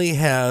definitely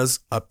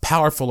has a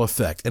powerful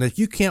effect. And if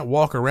you can't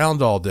walk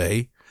around all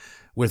day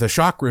with a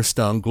chakra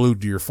stone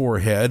glued to your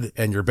forehead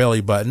and your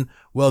belly button,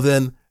 well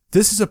then,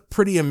 this is a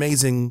pretty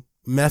amazing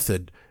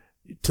method.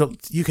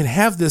 You can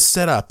have this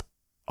set up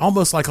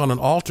almost like on an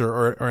altar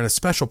or in a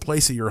special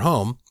place at your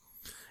home.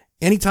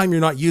 Anytime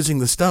you're not using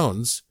the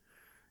stones,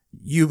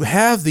 you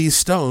have these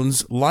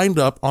stones lined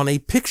up on a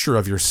picture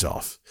of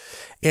yourself.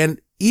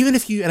 And even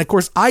if and of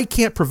course, I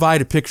can't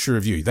provide a picture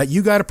of you. That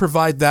you got to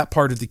provide that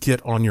part of the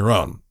kit on your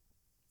own.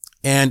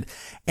 And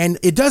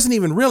it doesn't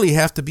even really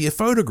have to be a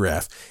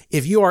photograph.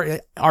 If you are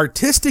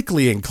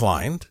artistically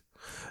inclined,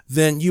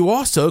 then you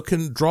also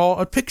can draw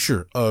a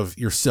picture of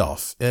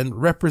yourself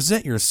and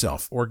represent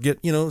yourself, or get,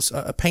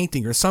 a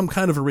painting or some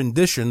kind of a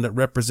rendition that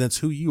represents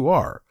who you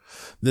are.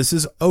 This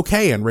is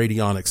okay in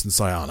radionics and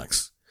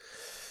psionics.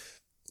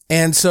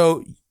 And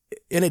so,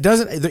 and it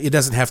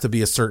doesn't have to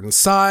be a certain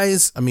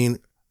size. I mean,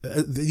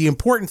 the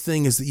important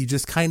thing is that you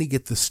just kind of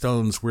get the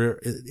stones where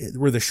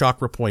the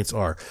chakra points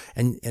are.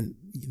 And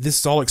this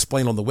is all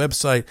explained on the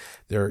website.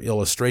 There are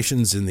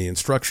illustrations in the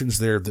instructions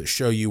there that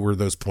show you where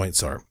those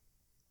points are.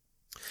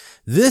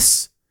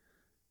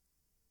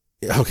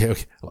 Okay.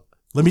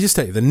 Let me just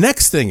tell you, the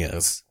next thing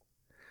is,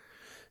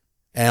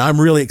 and I'm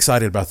really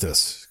excited about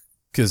this,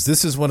 because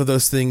this is one of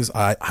those things,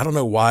 I don't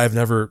know why I've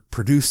never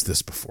produced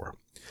this before.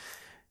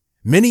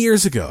 Many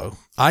years ago,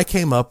 I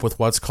came up with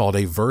what's called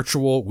a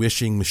virtual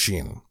wishing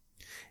machine.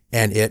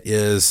 And it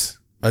is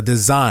a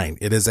design.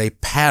 It is a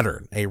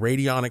pattern, a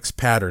radionics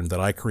pattern that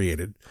I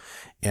created.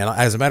 And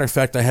as a matter of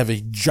fact, I have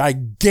a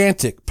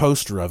gigantic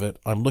poster of it.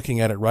 I'm looking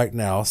at it right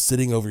now,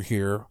 sitting over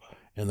here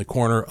in the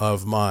corner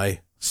of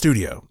my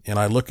studio. And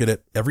I look at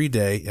it every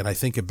day and I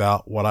think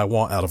about what I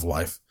want out of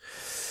life.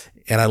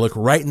 And I look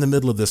right in the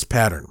middle of this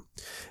pattern.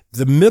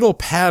 The middle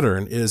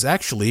pattern is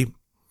actually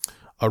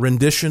a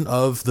rendition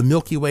of the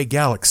Milky Way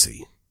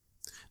galaxy.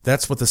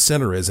 That's what the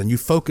center is. And you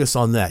focus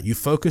on that. You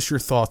focus your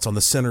thoughts on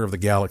the center of the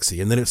galaxy.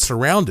 And then it's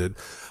surrounded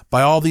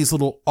by all these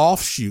little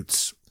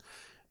offshoots,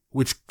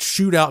 which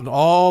shoot out in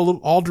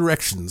all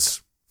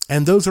directions.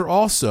 And those are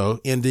also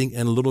ending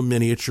in little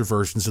miniature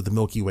versions of the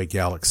Milky Way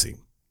galaxy.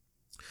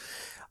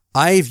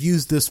 I've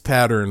used this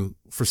pattern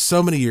for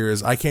so many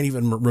years. I can't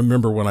even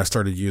remember when I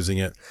started using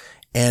it.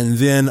 And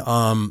then,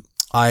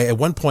 I at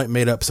one point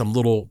made up some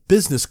little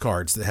business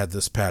cards that had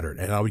this pattern,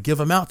 and I would give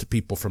them out to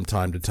people from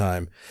time to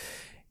time.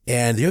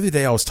 And the other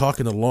day I was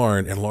talking to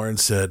Lauren, and Lauren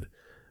said,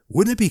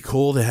 wouldn't it be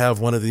cool to have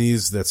one of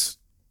these that's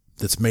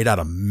made out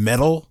of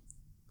metal?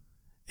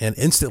 And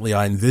instantly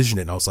I envisioned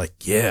it, and I was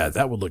like, yeah,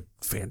 that would look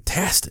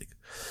fantastic.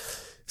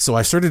 So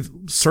I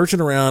started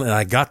searching around, and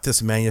I got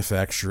this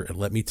manufacturer, and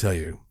let me tell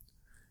you,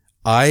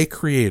 I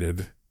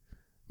created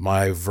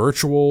my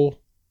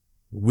virtual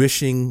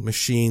wishing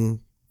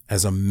machine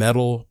as a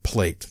metal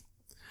plate.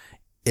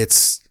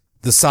 It's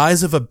the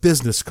size of a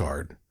business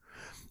card,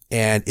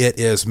 and it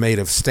is made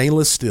of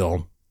stainless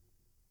steel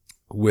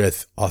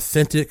with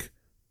authentic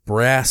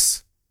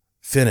brass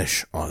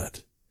finish on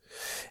it.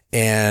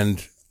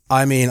 And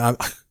I mean,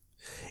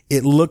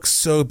 it looks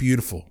so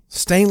beautiful.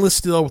 Stainless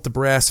steel with the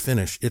brass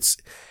finish.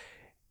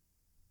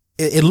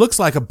 It looks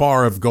like a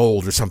bar of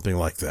gold or something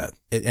like that.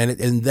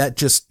 And that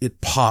just,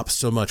 it pops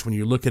so much when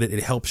you look at it.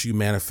 It helps you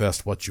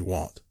manifest what you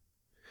want.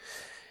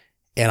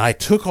 And I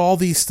took all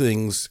these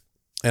things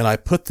and I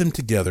put them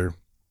together,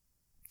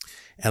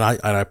 and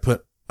I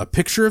put a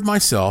picture of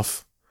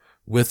myself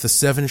with the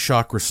 7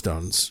 chakra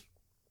stones.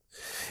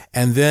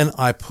 And then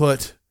I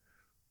put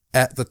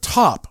at the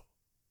top,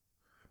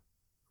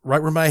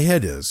 right where my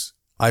head is,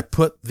 I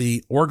put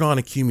the orgone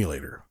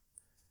accumulator.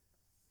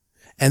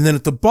 And then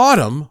at the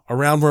bottom,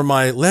 around where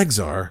my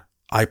legs are,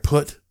 I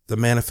put the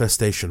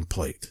manifestation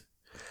plate.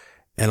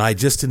 And I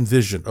just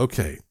envisioned,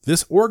 okay,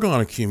 this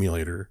orgone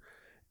accumulator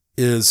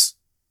is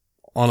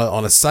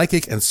on a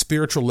psychic and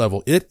spiritual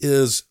level, it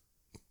is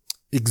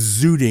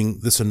exuding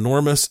this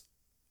enormous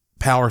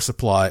power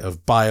supply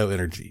of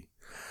bioenergy.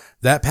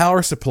 That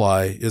power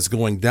supply is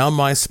going down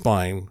my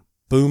spine,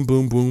 boom,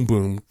 boom, boom,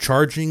 boom,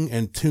 charging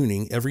and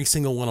tuning every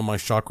single one of my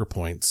chakra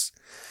points,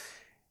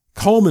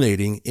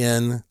 culminating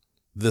in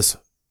this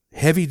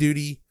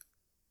heavy-duty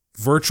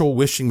virtual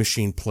wishing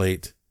machine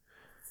plate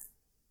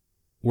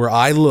where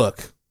I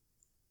look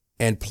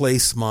and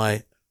place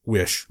my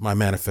wish, my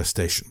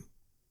manifestation.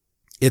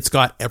 It's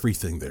got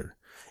everything there.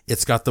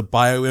 It's got the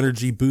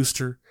bioenergy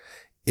booster.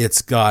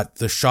 It's got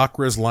the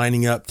chakras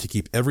lining up to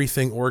keep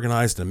everything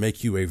organized and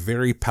make you a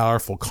very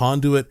powerful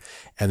conduit.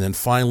 And then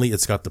finally,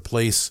 it's got the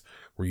place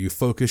where you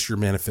focus your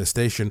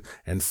manifestation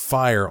and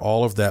fire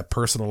all of that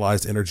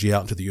personalized energy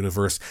out into the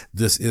universe.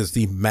 This is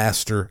the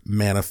Master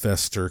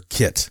Manifestor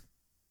Kit.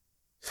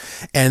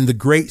 And the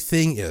great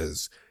thing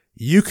is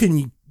you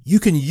can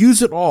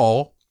use it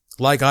all,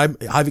 like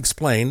I've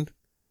explained,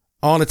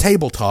 on a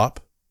tabletop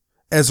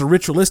as a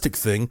ritualistic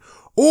thing,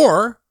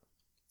 or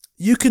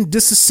you can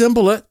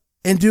disassemble it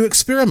and do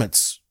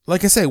experiments.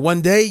 Like I say,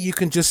 one day you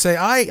can just say,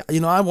 I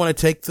want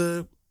to take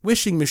the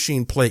wishing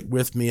machine plate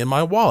with me in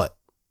my wallet.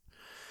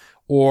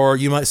 Or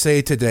you might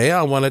say, today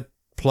I want to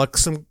pluck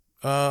some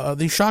of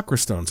these chakra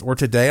stones. Or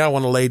today I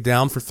want to lay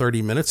down for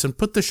 30 minutes and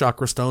put the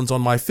chakra stones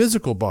on my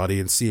physical body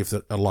and see if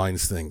it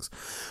aligns things.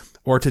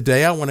 Or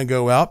today I want to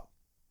go out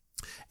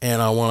and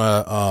I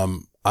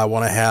want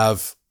to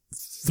have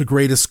the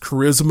greatest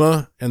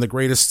charisma and the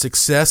greatest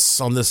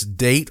success on this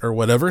date or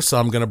whatever. So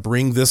I'm going to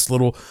bring this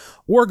little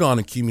orgone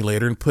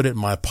accumulator and put it in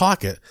my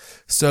pocket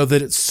so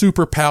that it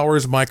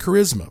superpowers my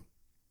charisma.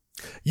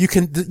 You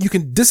can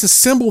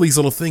disassemble these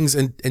little things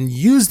and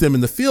use them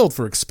in the field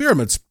for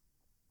experiments.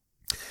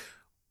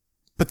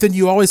 But then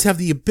you always have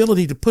the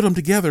ability to put them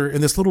together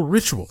in this little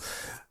ritual.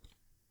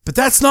 But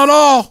that's not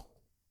all.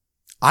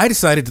 I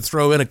decided to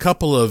throw in a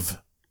couple of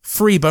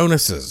free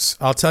bonuses.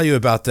 I'll tell you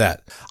about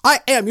that. I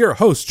am your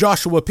host,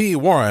 Joshua P.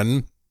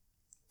 Warren,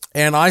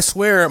 and I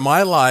swear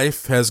my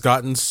life has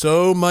gotten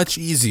so much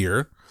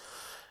easier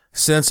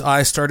since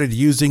I started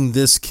using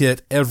this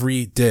kit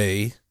every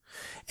day.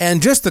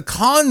 And just the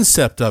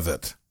concept of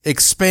it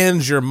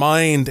expands your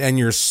mind and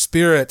your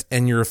spirit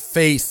and your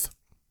faith.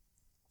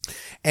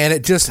 And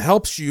it just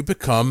helps you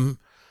become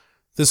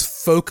this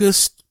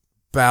focused,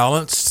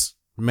 balanced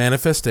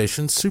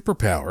manifestation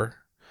superpower.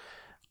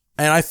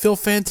 And I feel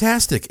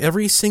fantastic.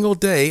 Every single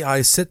day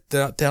I sit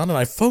down and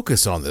I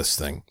focus on this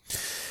thing.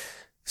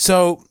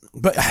 So,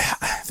 but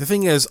the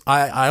thing is,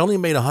 I only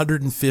made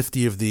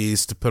 150 of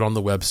these to put on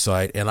the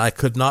website, and I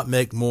could not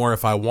make more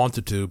if I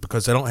wanted to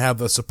because I don't have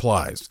the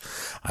supplies.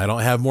 I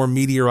don't have more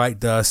meteorite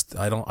dust.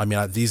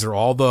 These are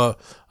all the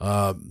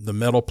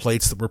metal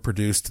plates that were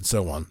produced and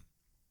so on.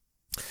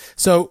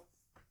 So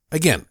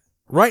again,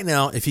 right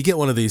now, if you get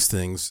one of these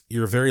things,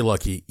 you're very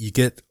lucky. You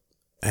get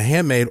a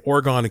handmade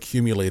orgone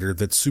accumulator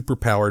that's super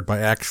powered by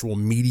actual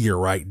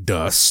meteorite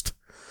dust.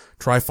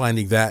 Try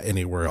finding that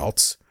anywhere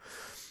else.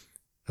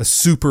 A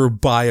super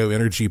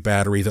bioenergy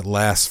battery that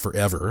lasts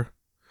forever.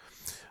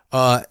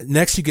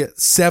 Next, you get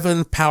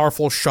 7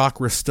 powerful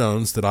chakra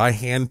stones that I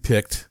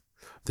handpicked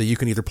that you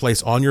can either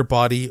place on your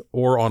body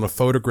or on a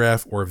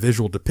photograph or a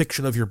visual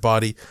depiction of your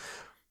body.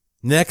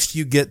 Next,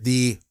 you get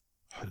the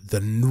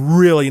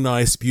really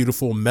nice,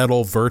 beautiful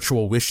metal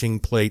virtual wishing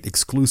plate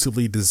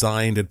exclusively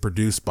designed and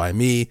produced by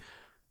me.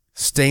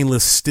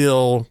 Stainless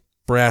steel,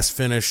 brass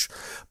finish.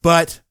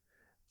 But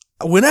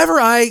whenever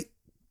I'm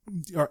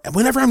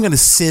going to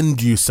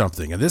send you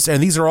something, and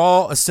these are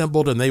all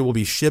assembled and they will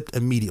be shipped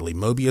immediately.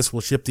 Mobius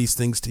will ship these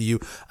things to you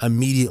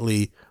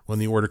immediately when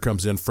the order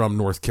comes in from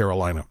North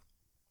Carolina.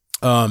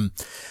 But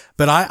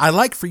I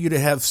like for you to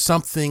have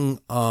something,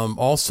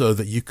 also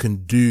that you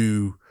can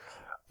do,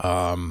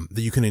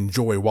 that you can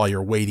enjoy while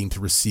you're waiting to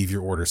receive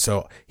your order.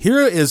 So here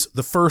is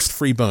the first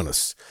free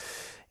bonus.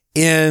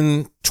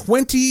 In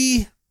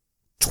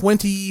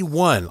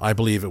 2021, I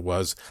believe it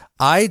was,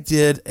 I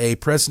did a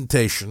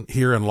presentation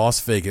here in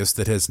Las Vegas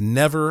that has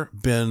never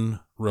been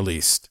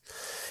released.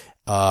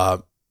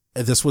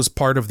 This was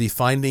part of the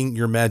Finding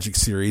Your Magic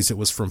series. It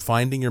was from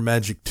Finding Your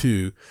Magic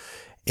 2.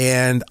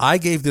 And I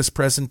gave this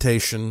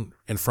presentation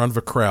in front of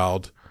a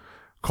crowd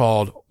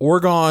called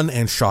Orgone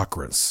and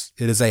Chakras.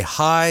 It is a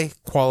high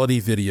quality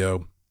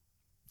video,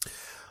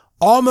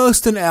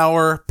 almost an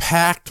hour,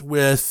 packed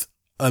with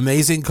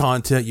amazing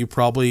content you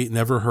probably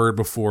never heard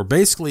before.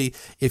 Basically,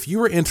 if you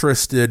were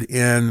interested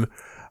in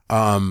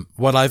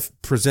what I've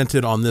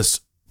presented on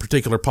this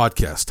particular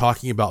podcast,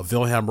 talking about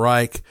Wilhelm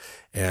Reich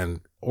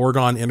and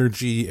orgone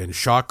energy and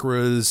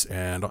chakras,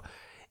 and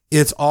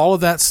it's all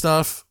of that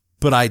stuff,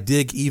 but I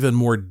dig even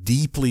more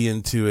deeply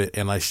into it,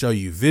 and I show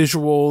you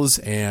visuals,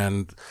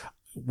 and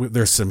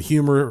there's some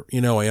humor, I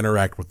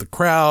interact with the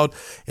crowd.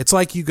 It's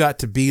like you got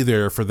to be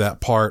there for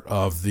that part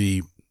of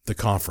the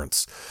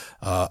conference.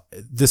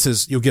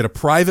 You'll get a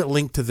private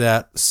link to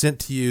that sent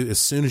to you as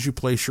soon as you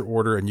place your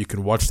order, and you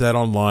can watch that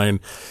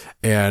online.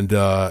 And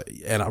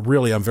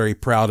I'm very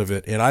proud of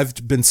it. And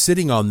I've been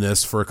sitting on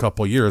this for a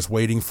couple of years,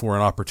 waiting for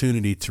an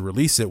opportunity to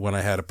release it when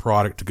I had a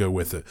product to go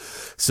with it.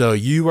 So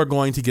you are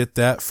going to get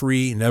that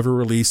free, never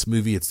released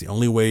movie. It's the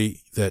only way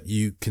that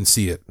you can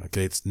see it.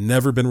 Okay. It's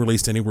never been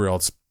released anywhere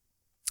else.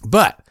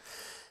 But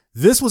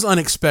this was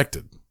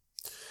unexpected.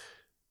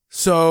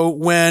 So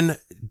when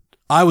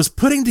I was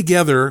putting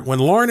together, when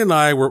Lauren and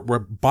I were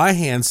by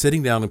hand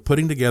sitting down and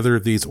putting together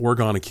these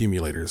orgone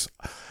accumulators,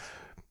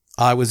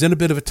 I was in a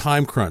bit of a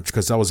time crunch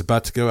because I was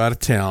about to go out of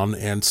town.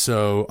 And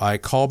so I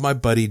called my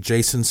buddy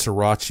Jason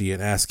Sirachi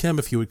and asked him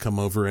if he would come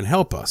over and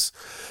help us,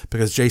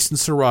 because Jason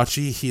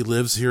Sirachi, he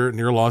lives here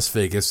near Las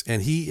Vegas,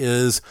 and he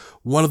is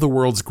one of the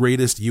world's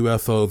greatest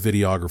UFO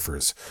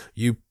videographers.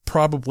 You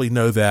probably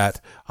know that.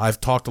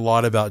 I've talked a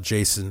lot about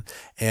Jason.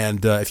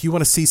 And if you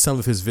want to see some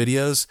of his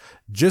videos,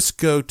 just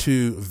go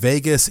to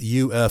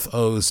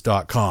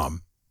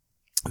vegasufos.com.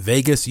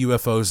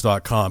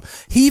 vegasufos.com.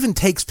 He even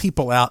takes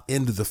people out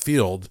into the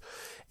field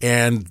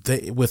and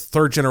with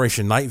third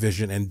generation night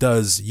vision and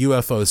does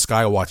UFO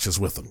sky watches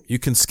with them. You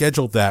can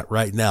schedule that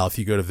right now if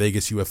you go to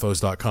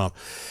vegasufos.com.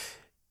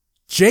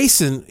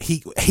 Jason,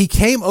 he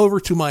came over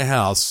to my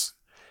house,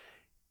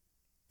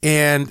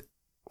 and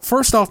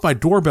first off, my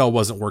doorbell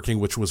wasn't working,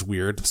 which was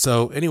weird.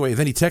 So anyway,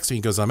 then he texts me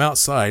and goes, I'm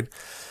outside.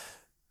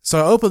 So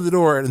I open the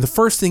door, and the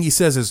first thing he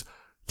says is,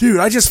 dude,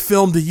 I just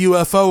filmed a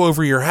UFO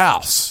over your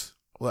house.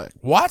 Like,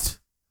 what?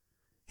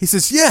 He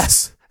says,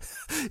 yes.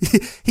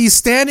 He's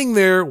standing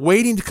there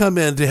waiting to come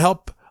in to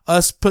help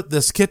us put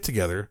this kit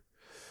together.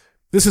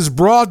 This is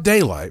broad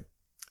daylight.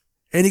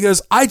 And he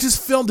goes, I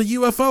just filmed a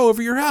UFO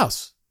over your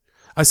house.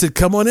 I said,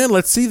 come on in.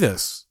 Let's see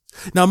this.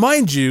 Now,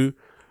 mind you,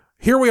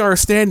 here we are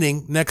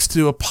standing next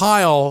to a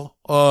pile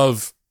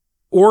of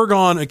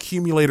orgone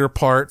accumulator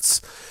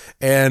parts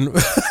and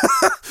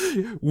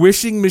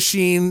wishing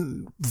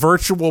machine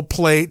virtual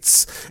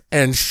plates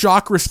and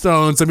chakra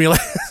stones. I mean,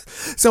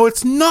 so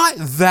it's not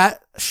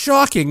that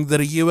shocking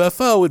that a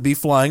UFO would be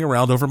flying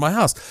around over my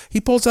house.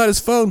 He pulls out his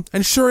phone,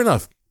 and sure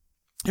enough,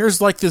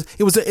 here's like this.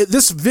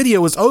 This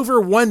video was over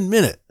 1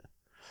 minute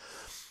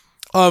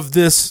of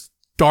this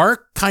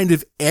dark kind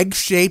of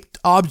egg-shaped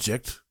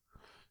object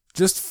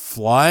just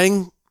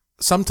flying,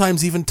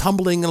 sometimes even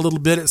tumbling a little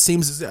bit. It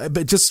seems,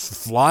 but just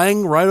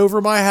flying right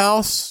over my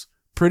house.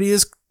 Pretty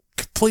as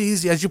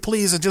you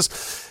please, and just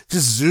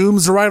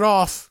zooms right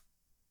off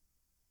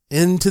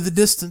into the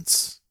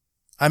distance.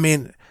 I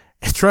mean,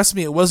 trust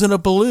me, it wasn't a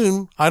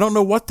balloon. I don't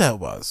know what that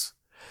was.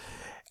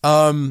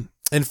 In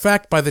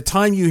fact, by the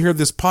time you hear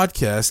this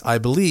podcast, I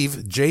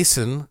believe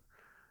Jason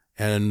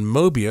and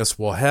Mobius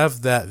will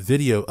have that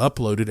video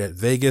uploaded at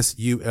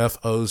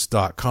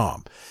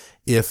vegasufos.com.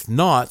 If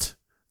not,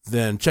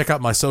 then check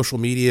out my social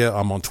media.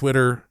 I'm on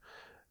Twitter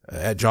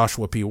at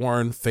Joshua P.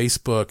 Warren,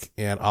 Facebook,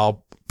 and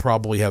I'll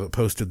probably have it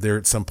posted there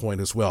at some point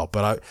as well.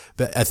 But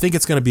I think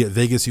it's going to be at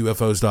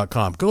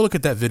vegasufos.com. Go look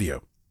at that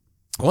video.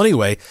 Well,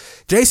 anyway,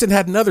 Jason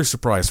had another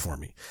surprise for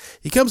me.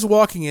 He comes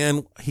walking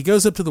in, he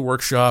goes up to the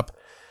workshop,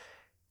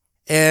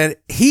 and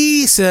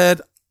he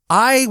said,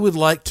 I would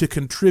like to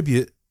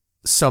contribute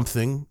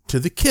something to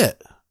the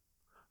kit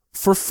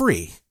for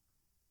free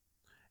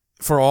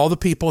for all the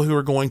people who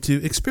are going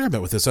to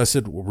experiment with this. I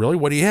said, well, really?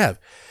 What do you have?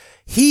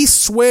 He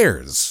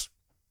swears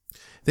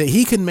that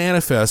he can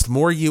manifest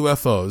more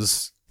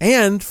UFOs,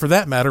 and for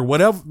that matter,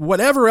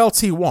 whatever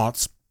else he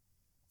wants,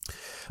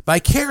 by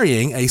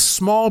carrying a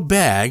small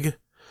bag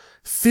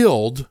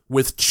filled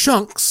with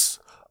chunks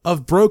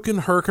of broken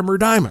Herkimer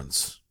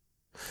diamonds.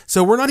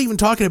 So we're not even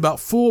talking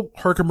about full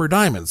Herkimer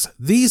diamonds.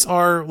 These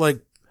are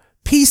like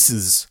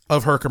pieces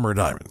of Herkimer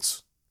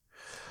diamonds.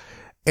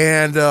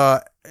 And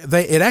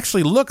it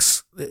actually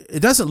looks,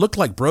 it doesn't look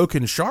like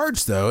broken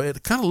shards though.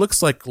 It kind of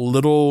looks like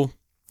little,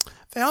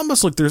 they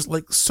almost look, they're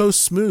like so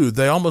smooth.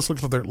 They almost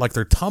look like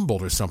they're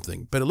tumbled or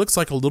something, but it looks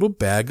like a little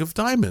bag of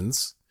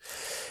diamonds.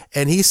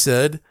 And he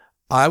said,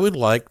 I would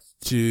like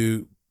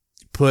to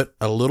put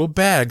a little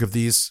bag of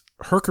these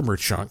Herkimer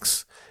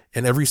chunks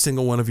in every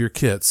single one of your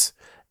kits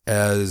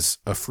as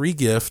a free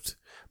gift,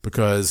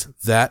 because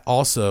that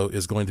also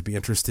is going to be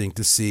interesting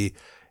to see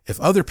if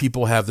other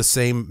people have the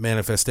same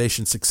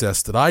manifestation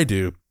success that I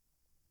do,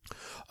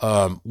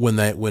 when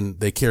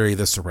they carry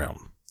this around.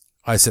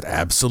 I said,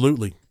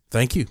 absolutely.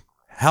 Thank you.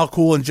 How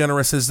cool and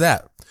generous is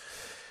that?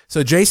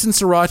 So Jason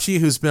Sirachi,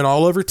 who's been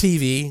all over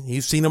TV,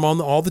 you've seen him on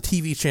all the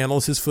TV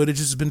channels. His footage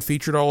has been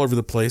featured all over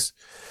the place.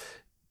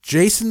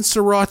 Jason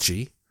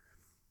Sirachi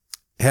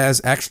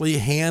has actually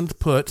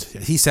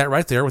he sat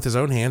right there with his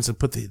own hands and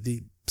put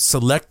the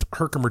select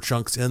Herkimer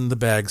chunks in the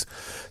bags.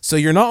 So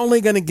you're not only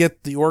going to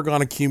get the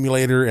orgone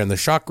accumulator and the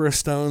chakra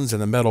stones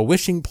and the metal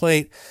wishing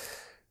plate,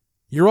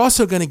 you're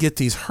also going to get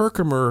these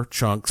Herkimer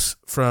chunks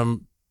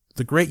from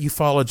the great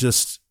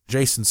ufologist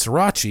Jason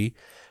Sirachi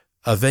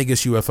of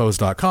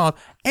vegasufos.com,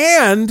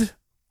 and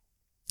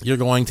you're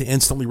going to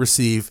instantly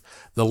receive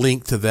the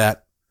link to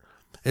that.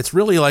 It's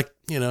really like,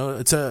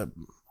 it's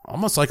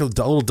almost like a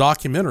little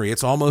documentary.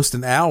 It's almost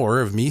an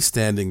hour of me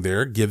standing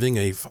there giving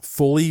a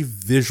fully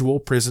visual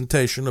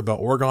presentation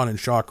about orgone and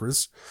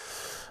chakras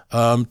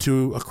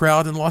to a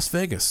crowd in Las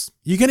Vegas.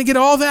 You're going to get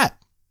all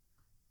that.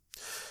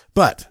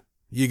 But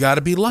you got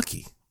to be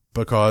lucky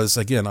because,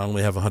 again, I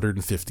only have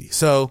 150.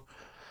 So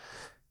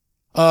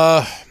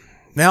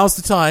now's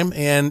the time.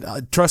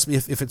 And trust me,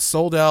 if it's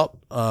sold out,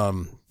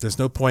 there's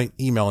no point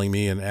emailing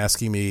me and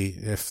asking me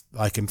if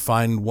I can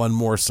find one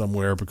more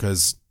somewhere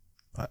because,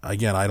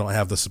 again, I don't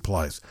have the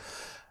supplies.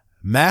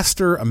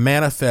 Master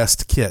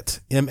Manifest Kit,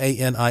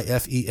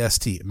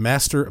 MANIFEST,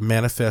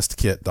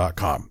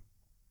 mastermanifestkit.com.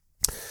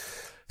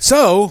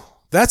 So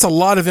that's a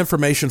lot of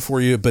information for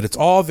you, but it's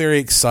all very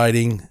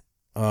exciting.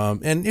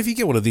 And if you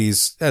get one of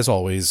these, as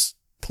always,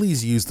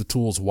 please use the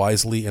tools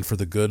wisely and for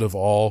the good of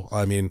all.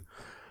 I mean,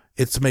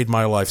 it's made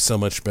my life so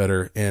much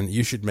better, and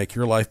you should make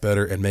your life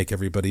better and make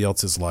everybody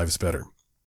else's lives better.